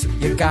Antiochus,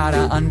 you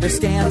gotta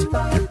understand.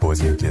 The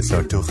boys can kiss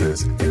our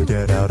tuchus and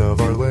get out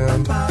of our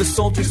land. The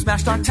soldiers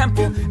smashed our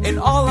temple and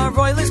all our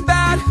oil is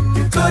bad.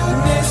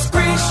 Goodness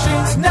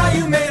gracious, now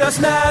you made us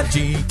mad.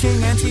 Gee,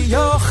 King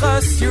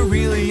Antiochus, you're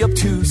really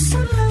obtuse.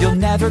 You'll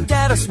never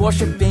get us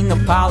worshipping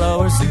Apollo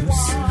or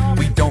Zeus.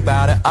 We don't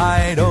bow to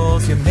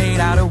idols you're made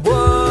out of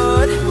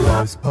wood.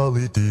 This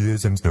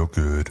polytheism's no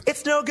good.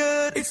 It's no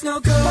good, it's no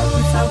good,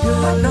 it's no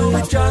good. No,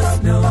 it's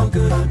just no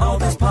good. All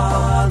this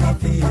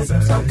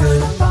polytheism's no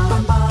good.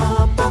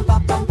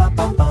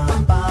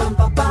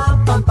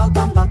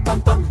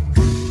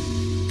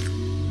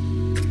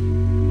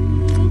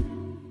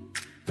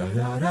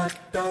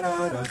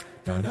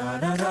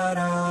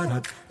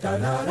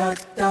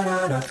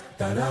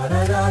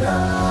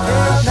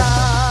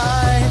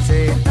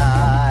 Eight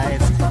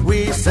nights,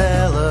 we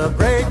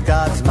celebrate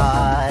God's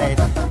might.